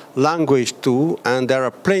language too, and there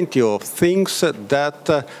are plenty of things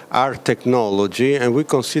that are technology, and we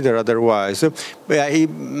consider otherwise. I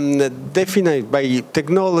define by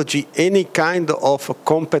technology any kind of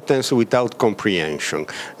competence without comprehension.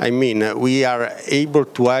 I mean, we are able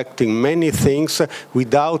to act in many things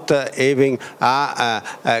without having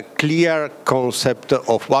a clear concept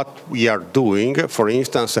of what we are doing. For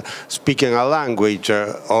instance, speaking a language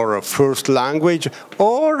or a first language,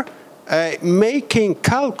 or making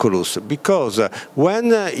calculus, because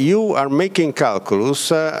when you are making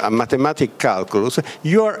calculus, a mathematical calculus,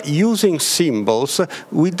 you are using symbols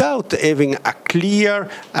without having a clear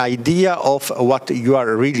idea of what you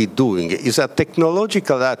are really doing. It's a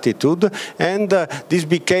technological attitude, and this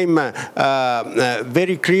became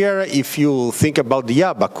very clear if you think about the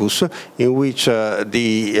abacus, in which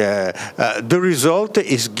the result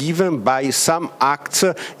is given by some acts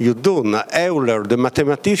you do. Euler, the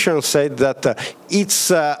mathematician, said that its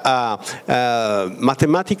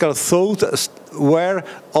mathematical thought were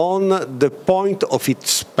on the point of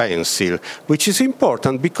its pencil, which is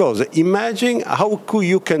important because imagine how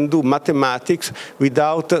you can do mathematics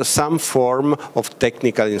without some form of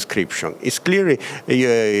technical inscription. It's clearly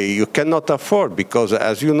you cannot afford, because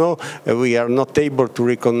as you know, we are not able to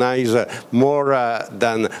recognize more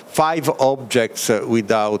than 5 objects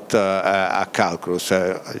without a calculus,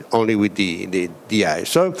 only with the eye.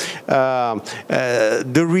 So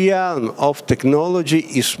the realm of technology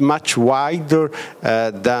is much wider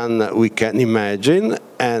than we can imagine,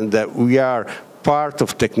 and we are part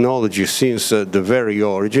of technology since the very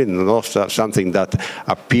origin, not something that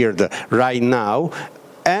appeared right now.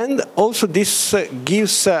 And also this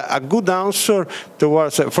gives a good answer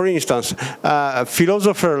towards, for instance, a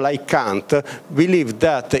philosopher like Kant believed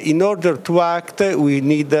that in order to act, we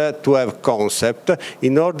need to have concept.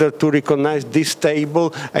 In order to recognize this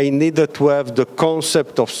table, I needed to have the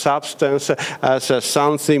concept of substance as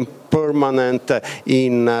something permanent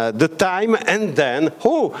in the time, and then,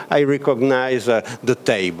 I recognize the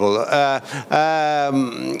table.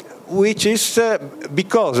 Which is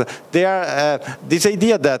because there are this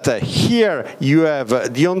idea that here you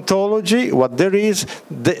have the ontology, what there is,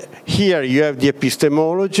 here you have the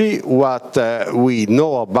epistemology, what we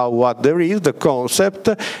know about what there is, the concept,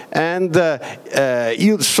 and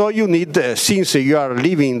so you need, since you are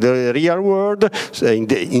living the real world, in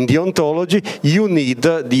the ontology, you need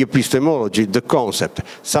the epistemology, the concept.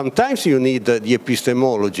 Sometimes you need the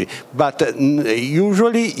epistemology, but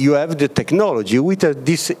usually you have the technology with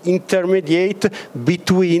this intermediate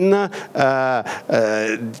between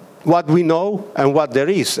what we know and what there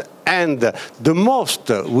is. And the most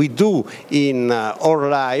we do in our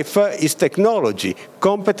life is technology,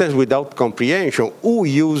 competence without comprehension. Who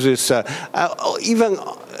uses even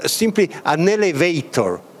simply an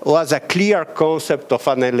elevator? Was a clear concept of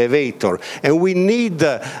an elevator, and we need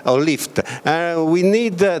a lift. We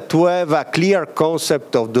need to have a clear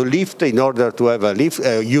concept of the lift in order to have a lift,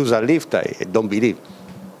 use a lift. I don't believe.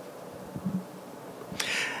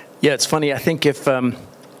 Yeah, it's funny. I think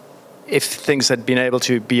if things had been able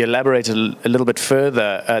to be elaborated a little bit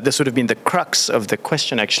further, this would have been the crux of the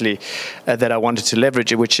question, actually, that I wanted to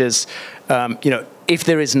leverage, which is, if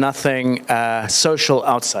there is nothing social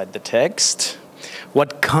outside the text,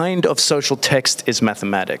 what kind of social text is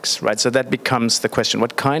mathematics, right? So that becomes the question.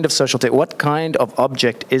 What kind of social text, what kind of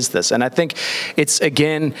object is this? And I think it's,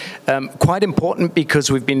 again, quite important because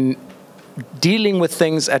we've been dealing with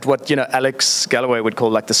things at what, Alex Galloway would call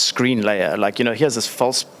like the screen layer. Like, here's this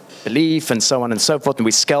false belief and so on and so forth, and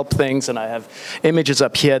we scalp things, and I have images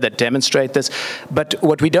up here that demonstrate this. But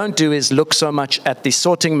what we don't do is look so much at the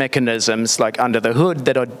sorting mechanisms like under the hood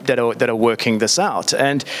that are working this out.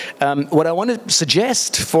 And what I want to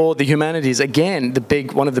suggest for the humanities, again,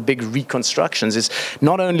 one of the big reconstructions is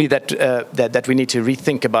not only that we need to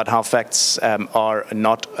rethink about how facts are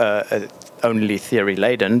not only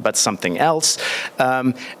theory-laden, but something else,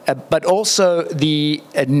 but also the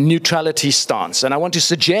neutrality stance. And I want to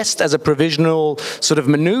suggest as a provisional sort of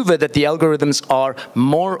maneuver that the algorithms are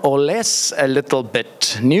more or less a little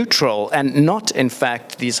bit neutral and not, in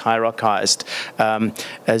fact, these hierarchized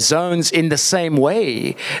zones in the same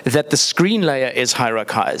way that the screen layer is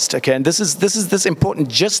hierarchized. Okay, and this is this important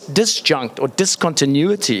disjunct or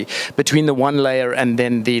discontinuity between the one layer and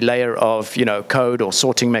then the layer of code or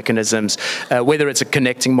sorting mechanisms. Whether it's a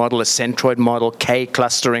connecting model, a centroid model,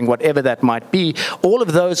 K-clustering, whatever that might be, all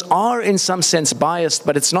of those are in some sense biased,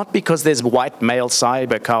 but it's not because there's white male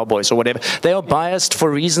cyber cowboys or whatever. They are biased for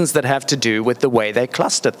reasons that have to do with the way they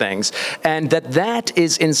cluster things. And that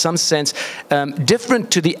is in some sense different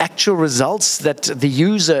to the actual results that the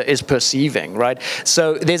user is perceiving, right?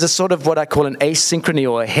 So there's a sort of what I call an asynchrony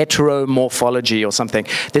or a heteromorphology or something.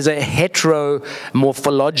 There's a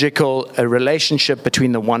heteromorphological relationship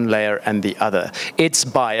between the one layer and the other. It's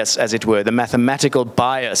bias, as it were, the mathematical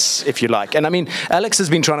bias, if you like. And I mean, Alex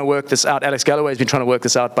has been trying to work this out. Alex Galloway has been trying to work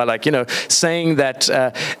this out by, like, saying that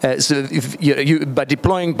by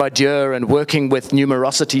deploying Badiou and working with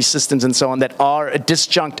numerosity systems and so on that are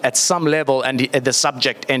disjunct at some level, and the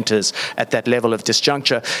subject enters at that level of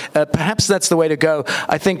disjuncture. Perhaps that's the way to go.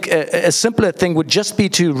 I think a simpler thing would just be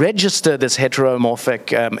to register this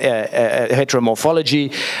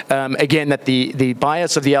heteromorphology. Again, that the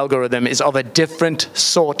bias of the algorithm is of a different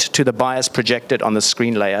sort to the bias projected on the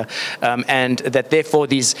screen layer, and that therefore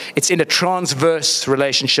it's in a transverse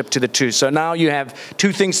relationship to the two. So now you have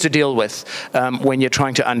two things to deal with when you're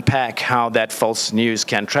trying to unpack how that false news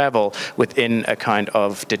can travel within a kind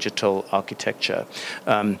of digital architecture.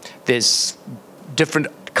 There's different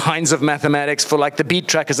kinds of mathematics for like the beat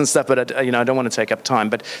trackers and stuff, but I don't want to take up time,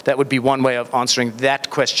 but that would be one way of answering that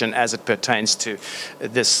question as it pertains to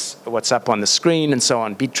this, what's up on the screen and so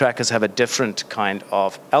on. Beat trackers have a different kind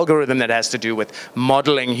of algorithm that has to do with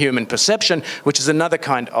modeling human perception, which is another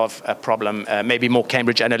kind of a problem, maybe more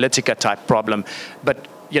Cambridge Analytica type problem, but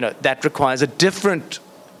that requires a different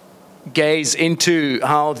gaze into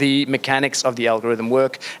how the mechanics of the algorithm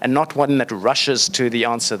work, and not one that rushes to the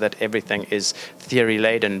answer that everything is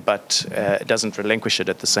theory-laden, but doesn't relinquish it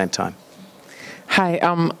at the same time. Hi,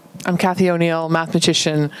 I'm Kathy O'Neill,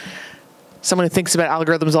 mathematician, someone who thinks about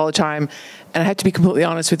algorithms all the time, and I have to be completely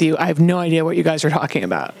honest with you, I have no idea what you guys are talking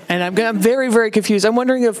about. And I'm very, very confused. I'm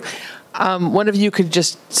wondering if one of you could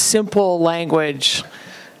just simple language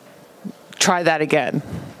try that again.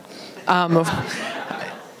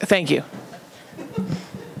 Thank you.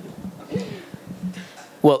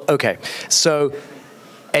 Well, okay. So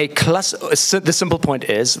the simple point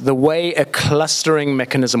is the way a clustering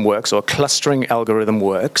mechanism works, or a clustering algorithm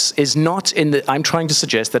works, is not I'm trying to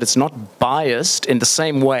suggest that it's not biased in the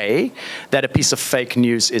same way that a piece of fake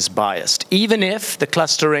news is biased, even if the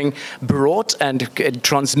clustering brought and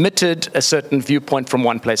transmitted a certain viewpoint from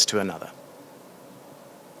one place to another.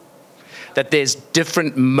 That there's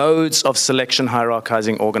different modes of selection,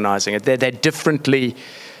 hierarchizing, organizing it. They differently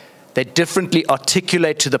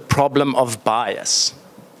articulate to the problem of bias.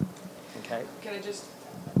 Okay. Can I just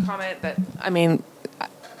comment that, I mean,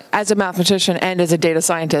 as a mathematician and as a data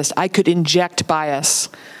scientist, I could inject bias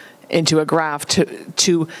into a graph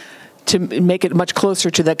to make it much closer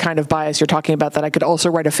to the kind of bias you're talking about that I could also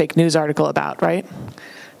write a fake news article about, right?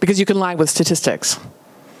 Because you can lie with statistics.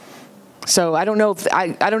 So I don't know if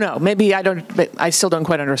I don't know. Maybe I don't. But I still don't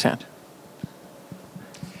quite understand.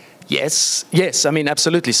 Yes, I mean,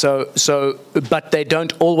 absolutely. But they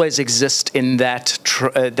don't always exist in that.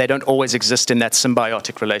 They don't always exist in that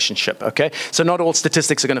symbiotic relationship. Okay, so not all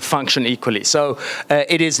statistics are going to function equally. So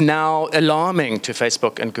it is now alarming to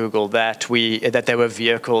Facebook and Google that there were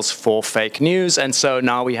vehicles for fake news, and so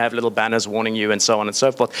now we have little banners warning you, and so on and so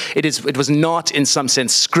forth. It was not, in some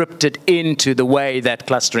sense, scripted into the way that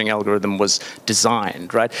clustering algorithm was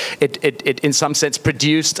designed. Right? It in some sense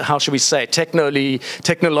produced, how should we say,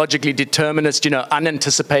 technologically determinist,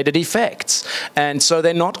 unanticipated effects, and so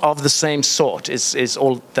they're not of the same sort. Is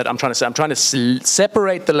all that I'm trying to say. I'm trying to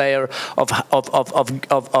separate the layer of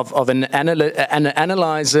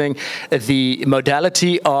analyzing the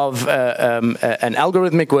modality of an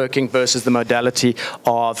algorithmic working versus the modality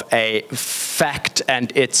of a fact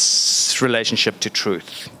and its relationship to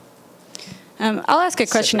truth. I'll ask a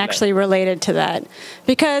question actually related to that,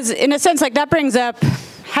 because in a sense, like that brings up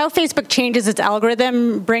how Facebook changes its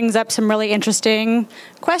algorithm brings up some really interesting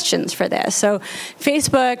questions for this. So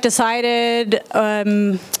Facebook decided,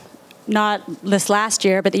 not this last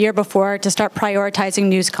year, but the year before, to start prioritizing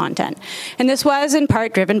news content. And this was in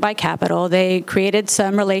part driven by capital. They created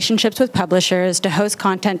some relationships with publishers to host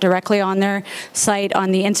content directly on their site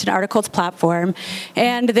on the Instant Articles platform.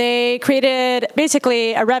 And they created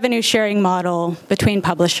basically a revenue sharing model between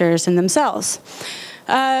publishers and themselves.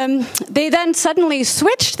 They then suddenly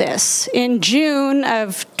switched this in June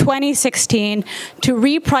of 2016 to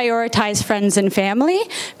reprioritize friends and family,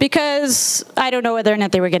 because I don't know whether or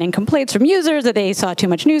not they were getting complaints from users that they saw too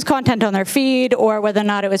much news content on their feed, or whether or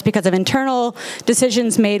not it was because of internal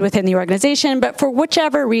decisions made within the organization. But for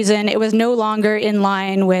whichever reason, it was no longer in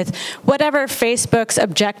line with whatever Facebook's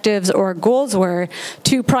objectives or goals were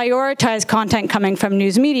to prioritize content coming from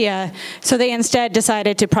news media. So they instead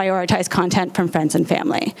decided to prioritize content from friends and family.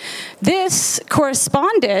 This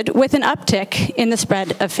corresponded with an uptick in the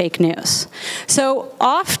spread of fake news. So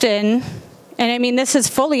often, and I mean this is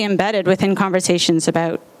fully embedded within conversations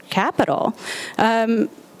about capital,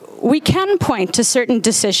 we can point to certain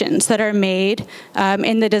decisions that are made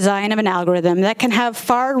in the design of an algorithm that can have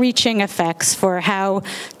far-reaching effects for how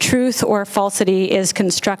truth or falsity is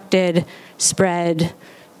constructed, spread,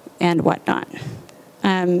 and whatnot.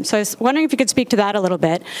 So I was wondering if you could speak to that a little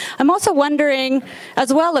bit. I'm also wondering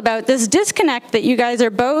as well about this disconnect that you guys are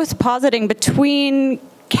both positing between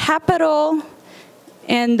capital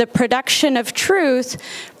and the production of truth,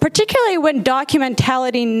 particularly when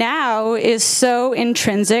documentality now is so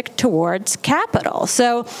intrinsic towards capital.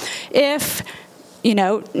 So if, you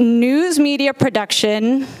know, news media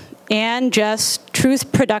production and just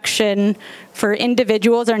truth production for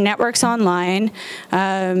individuals or networks online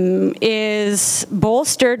is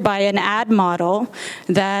bolstered by an ad model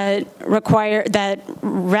that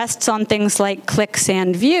rests on things like clicks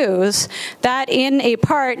and views, that in a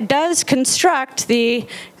part does construct the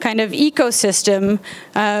kind of ecosystem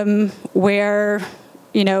where,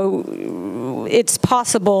 you know, it's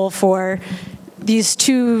possible for these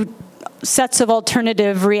two sets of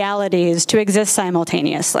alternative realities to exist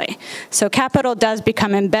simultaneously. So capital does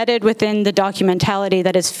become embedded within the documentality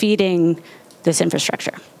that is feeding this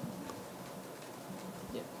infrastructure.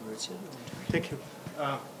 Thank you.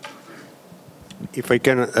 If I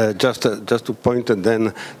can just to point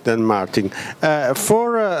and then Martin.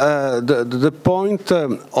 For the point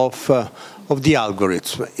of the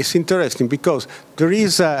algorithm, it's interesting because there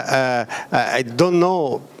is I don't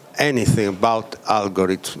know anything about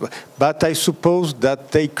algorithms, but I suppose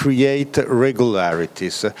that they create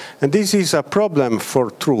regularities. And this is a problem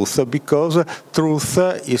for truth, because truth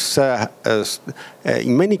is,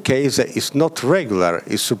 in many cases, is not regular,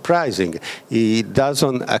 it's surprising. It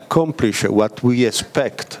doesn't accomplish what we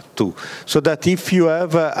expect to. So that if you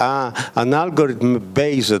have an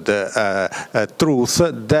algorithm-based truth,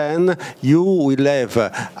 then you will have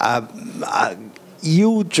a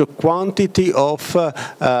huge quantity of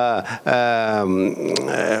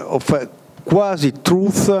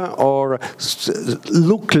quasi-truth or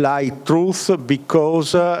look-like truth,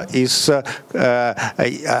 because it's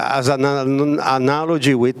as an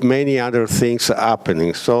analogy with many other things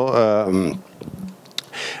happening. So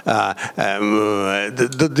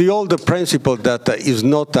the old principle that is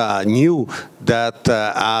not new, that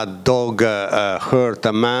a dog hurt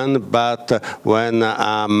a man, but when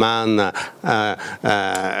a man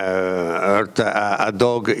hurt a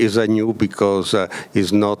dog is a new, because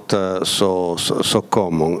it's not so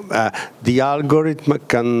common. The algorithm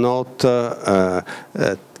cannot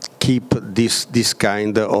keep this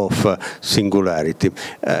kind of singularity.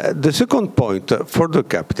 The second point for the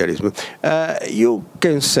capitalism, you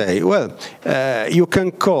can say, well, you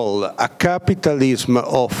can call a capitalism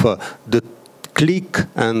of the click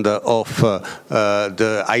and of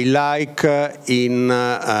the I like in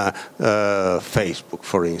Facebook,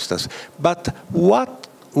 for instance. But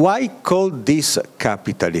why call this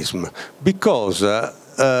capitalism? Because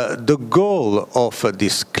the goal of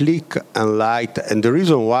this click and like, and the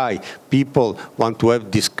reason why people want to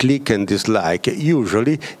have this click and dislike,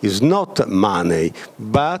 usually is not money,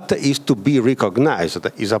 but is to be recognized.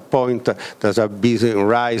 Is a point that has been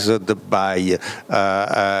raised by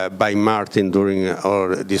Martin during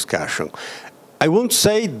our discussion. I won't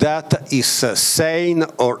say that is sane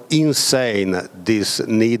or insane, this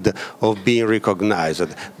need of being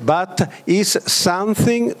recognized, but is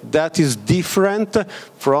something that is different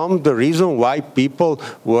from the reason why people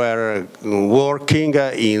were working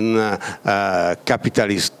in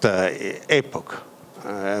capitalist epoch.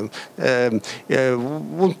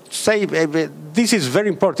 would say this is very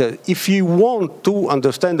important. If you want to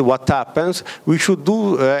understand what happens, we should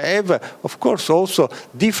have, of course, also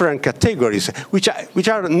different categories, which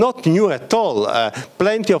are not new at all.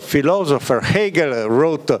 Plenty of philosophers, Hegel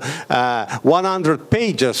wrote 100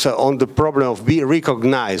 pages on the problem of being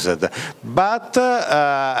recognized. But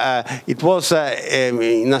it was,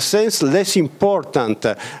 in a sense, less important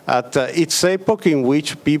at its epoch, in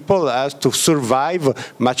which people have to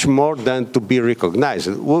survive much more than to be recognized.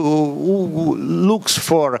 Who looks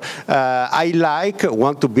for, I like,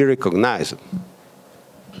 want to be recognized.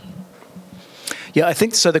 Yeah, I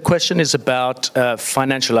think so. The question is about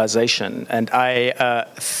financialization, and I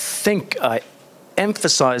think I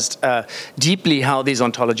emphasized deeply how these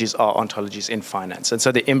ontologies are ontologies in finance, and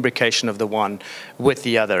so the imbrication of the one with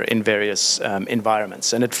the other in various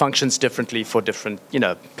environments, and it functions differently for different,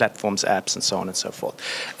 platforms, apps, and so on and so forth.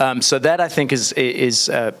 So that, I think,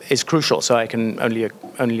 is crucial. So I can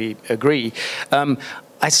only agree.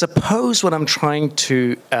 I suppose what I'm trying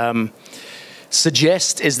to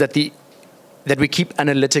suggest is that we keep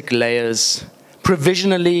analytic layers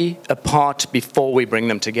provisionally apart before we bring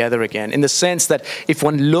them together again, in the sense that if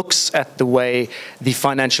one looks at the way the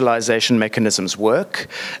financialization mechanisms work,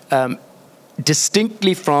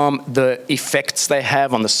 distinctly from the effects they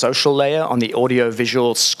have on the social layer, on the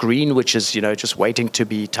audio-visual screen, which is, just waiting to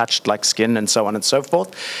be touched like skin and so on and so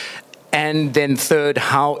forth, and then third,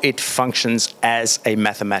 how it functions as a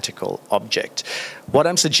mathematical object. What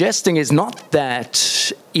I'm suggesting is not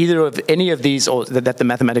that either of any of these, or that the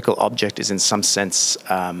mathematical object is in some sense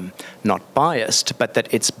not biased, but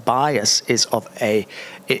that its bias is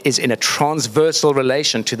in a transversal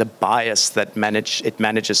relation to the bias that it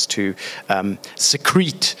manages to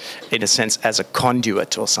secrete, in a sense, as a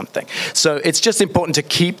conduit or something. So it's just important to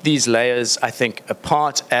keep these layers, I think,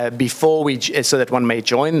 apart before so that one may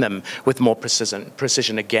join them with more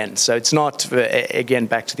precision again. So it's not, again,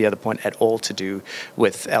 back to the other point, at all to do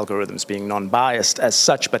with algorithms being non-biased as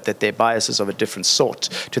such, but that their bias is of a different sort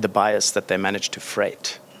to the bias that they manage to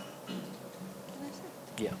freight.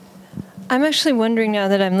 Yeah. I'm actually wondering, now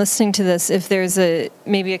that I'm listening to this, if there's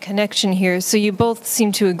maybe a connection here. So you both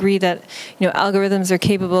seem to agree that algorithms are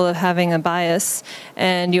capable of having a bias,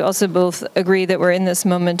 and you also both agree that we're in this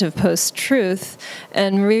moment of post-truth.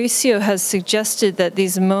 And Maurizio has suggested that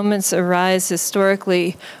these moments arise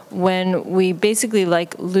historically when we basically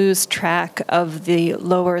lose track of the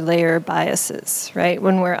lower layer biases, right?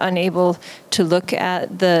 When we're unable to look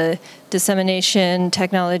at the dissemination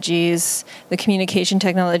technologies, the communication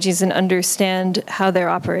technologies, and understand how they're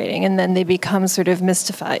operating. And then they become sort of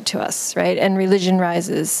mystified to us, right? And religion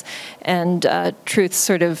rises, and truth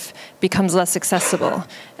sort of becomes less accessible.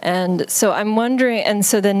 And so I'm wondering, and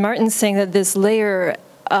so then Martin's saying that this layer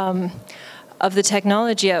of the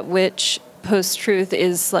technology at which post-truth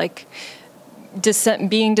is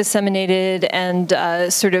being disseminated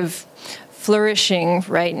and sort of flourishing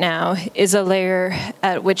right now is a layer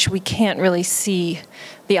at which we can't really see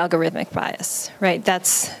the algorithmic bias, right?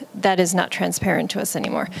 That is not transparent to us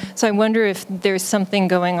anymore. So I wonder if there's something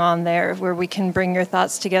going on there where we can bring your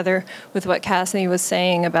thoughts together with what Cassie was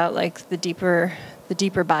saying about the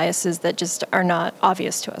deeper biases that just are not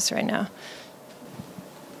obvious to us right now.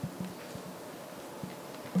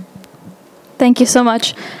 Thank you so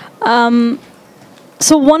much.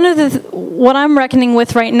 So what I'm reckoning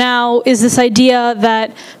with right now is this idea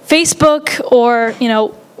that Facebook, or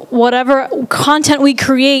whatever content we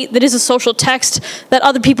create that is a social text that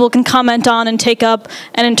other people can comment on and take up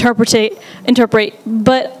and interpret.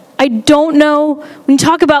 But I don't know, when you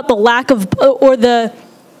talk about the lack of, or the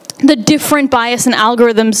different bias in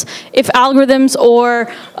algorithms, if algorithms or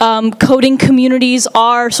coding communities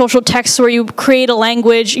are social texts where you create a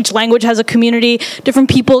language, each language has a community, different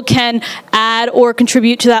people can add or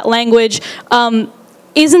contribute to that language,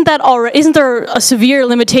 isn't there a severe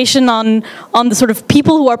limitation on the sort of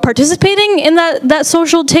people who are participating in that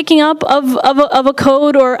social taking up of a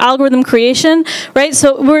code or algorithm creation, right?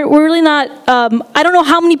 So we're really not, I don't know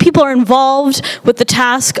how many people are involved with the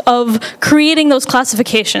task of creating those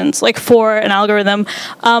classifications, for an algorithm,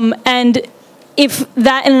 and if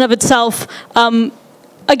that in and of itself,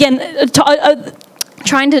 again,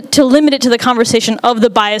 trying to limit it to the conversation of the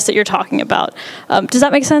bias that you're talking about. Does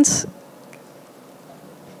that make sense?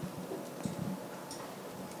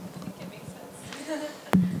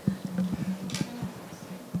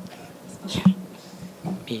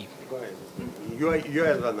 You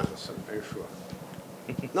have an answer, I'm sure.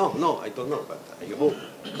 No, I don't know, but I hope,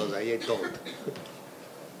 because I don't.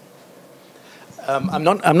 I'm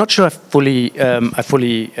not sure I fully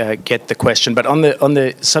get the question, but on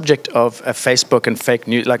the subject of Facebook and fake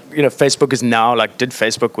news, like, you know, Facebook is now like, did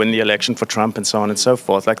Facebook win the election for Trump and so on and so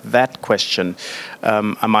forth? Like that question,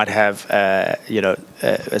 I might have you know,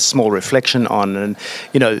 a small reflection on, and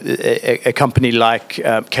you know, a company like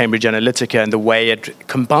Cambridge Analytica and the way it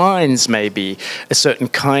combines maybe a certain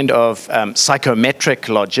kind of psychometric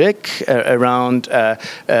logic around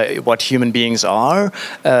what human beings are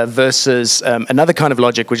versus another kind of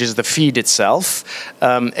logic, which is the feed itself.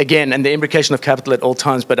 Again, and the imbrication of capital at all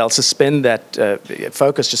times, but I'll suspend that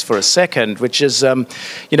focus just for a second, which is,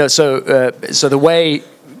 you know, so the way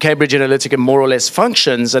Cambridge Analytica more or less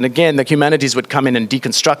functions, and again, the humanities would come in and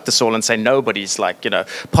deconstruct this all and say nobody's like, you know,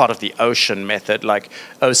 part of the ocean method, like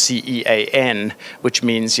OCEAN, which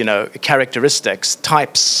means, you know, characteristics,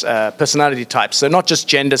 types, personality types. So not just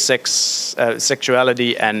gender, sex,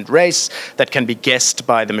 sexuality, and race that can be guessed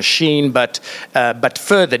by the machine, but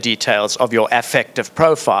further details of your affective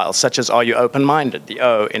profile, such as are you open-minded, the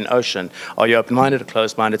O in ocean, are you open-minded or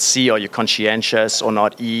closed-minded, C, are you conscientious or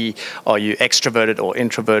not, E, are you extroverted or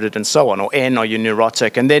introverted, and so on, or N, are you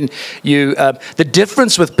neurotic? And then you, the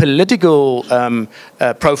difference with political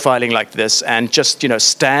profiling like this and just, you know,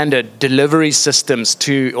 standard delivery systems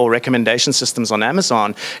or recommendation systems on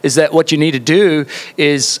Amazon is that what you need to do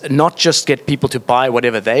is not just get people to buy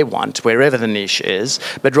whatever they want, wherever the niche is,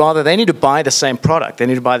 but rather they need to buy the same product, they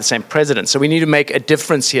need to buy the same president. So we need to make a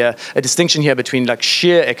difference here, a distinction here between like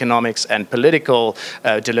sheer economics and political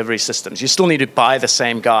delivery systems. You still need to buy the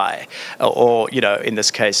same guy, or you know, in this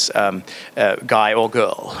case, guy or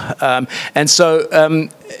girl. And so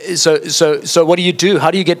what do you do?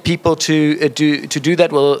 How do you get people to do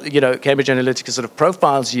that? Well, you know, Cambridge Analytica sort of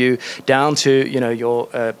profiles you down to, you know, your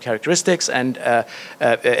characteristics and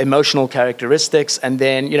emotional characteristics, and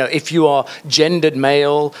then, you know, if you are gendered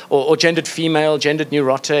male or gendered female, gendered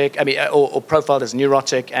neurotic, I mean, or profiled as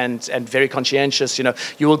neurotic and very conscientious, you know,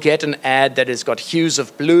 you will get an ad that has got hues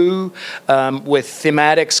of blue with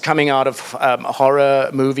thematics coming out of horror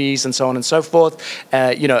movies and so on and so forth.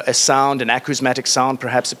 You know, a sound, an acousmatic sound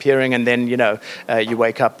perhaps appearing, and then, you know, you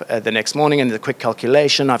wake up the next morning and the quick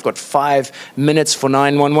calculation, I've got 5 minutes for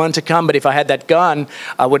 911 to come, but if I had that gun,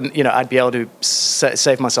 I wouldn't, you know, I'd be able to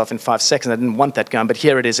save myself in 5 seconds. I didn't want that gun, but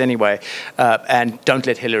here it is anyway, and don't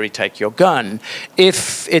let Hillary take your gun.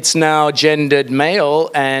 If it's now gendered male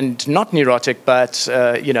and not neurotic, but,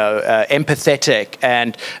 you know, empathetic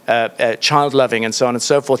and child-loving and so on and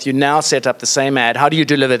so forth, you now set up the same ad. How do you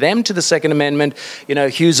deliver them to the Second Amendment? You know,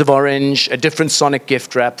 hues of orange, a different sonic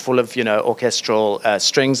gift wrap full of, you know, orchestral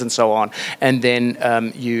strings and so on, and then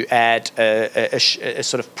you add a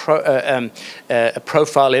sort of a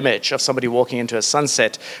profile image of somebody walking into a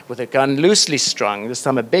sunset with a gun loosely strung, this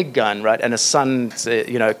time a big gun, right, and a son,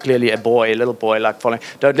 you know, clearly a boy, a little boy, like following.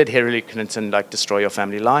 Don't let Hillary Clinton like destroy your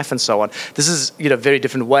family life and so on. This is, you know, a very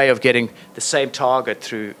different way of getting the same target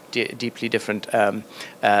through deeply different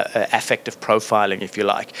affective profiling, if you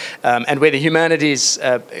like. And where the humanities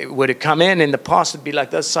were to come in the past, it'd be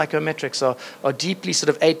like those psychometrics are deeply sort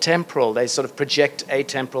of atemporal. They sort of project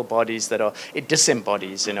atemporal bodies that are, it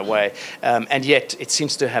disembodies in a way. And yet it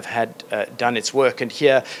seems to have had done its work. And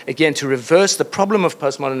here, again, to reverse the problem of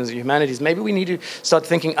postmodernism humanities, maybe we need to start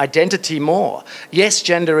thinking identity more. Yes,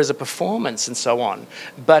 gender is a performance and so on.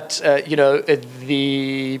 But, you know,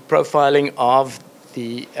 the profiling of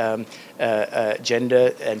the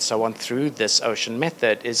gender and so on through this ocean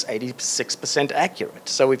method is 86% accurate.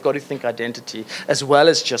 So we've got to think identity as well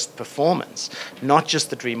as just performance, not just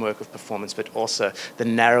the dream work of performance, but also the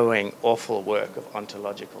narrowing, awful work of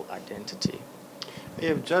ontological identity.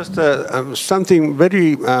 Yeah, just something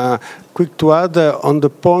very quick to add on the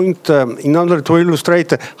point in order to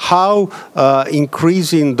illustrate how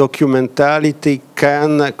increasing documentality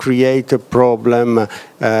can create a problem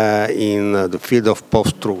in the field of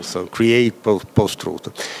post-truth, or create post-truth.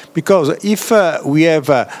 Because if we have,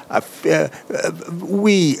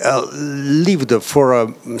 we lived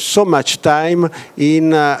for so much time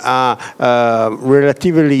in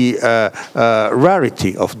relatively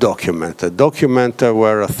rarity of document. Document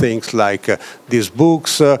were things like these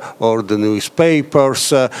books or the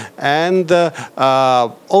newspapers, and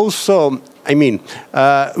also, I mean,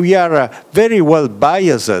 we are very well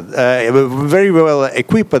biased, very well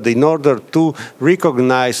equipped in order to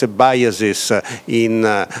recognize biases in,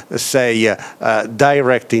 say,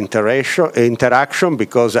 direct interaction,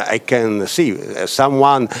 because I can see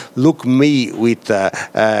someone look me with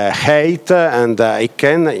hate, and I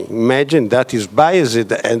can imagine that is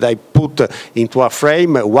biased, and I put put into a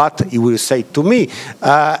frame what he will say to me.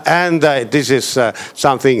 And this is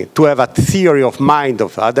something, to have a theory of mind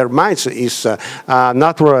of other minds is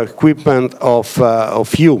natural equipment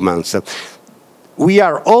of humans. We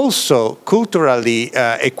are also culturally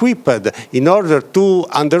equipped in order to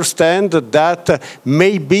understand that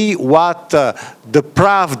maybe what the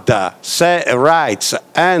Pravda writes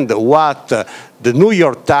and what the New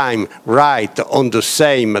York Times write on the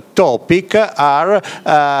same topic are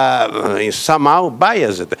somehow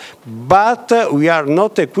biased. But we are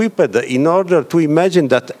not equipped in order to imagine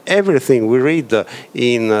that everything we read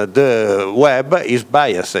in the web is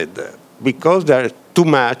biased, because there are too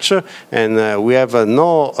much, and we have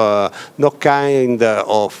no kind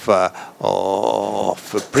of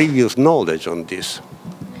previous knowledge on this.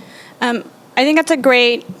 I think that's a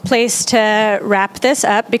great place to wrap this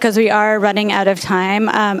up because we are running out of time.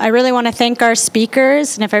 I really want to thank our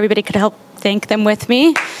speakers, and if everybody could help thank them with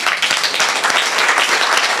me.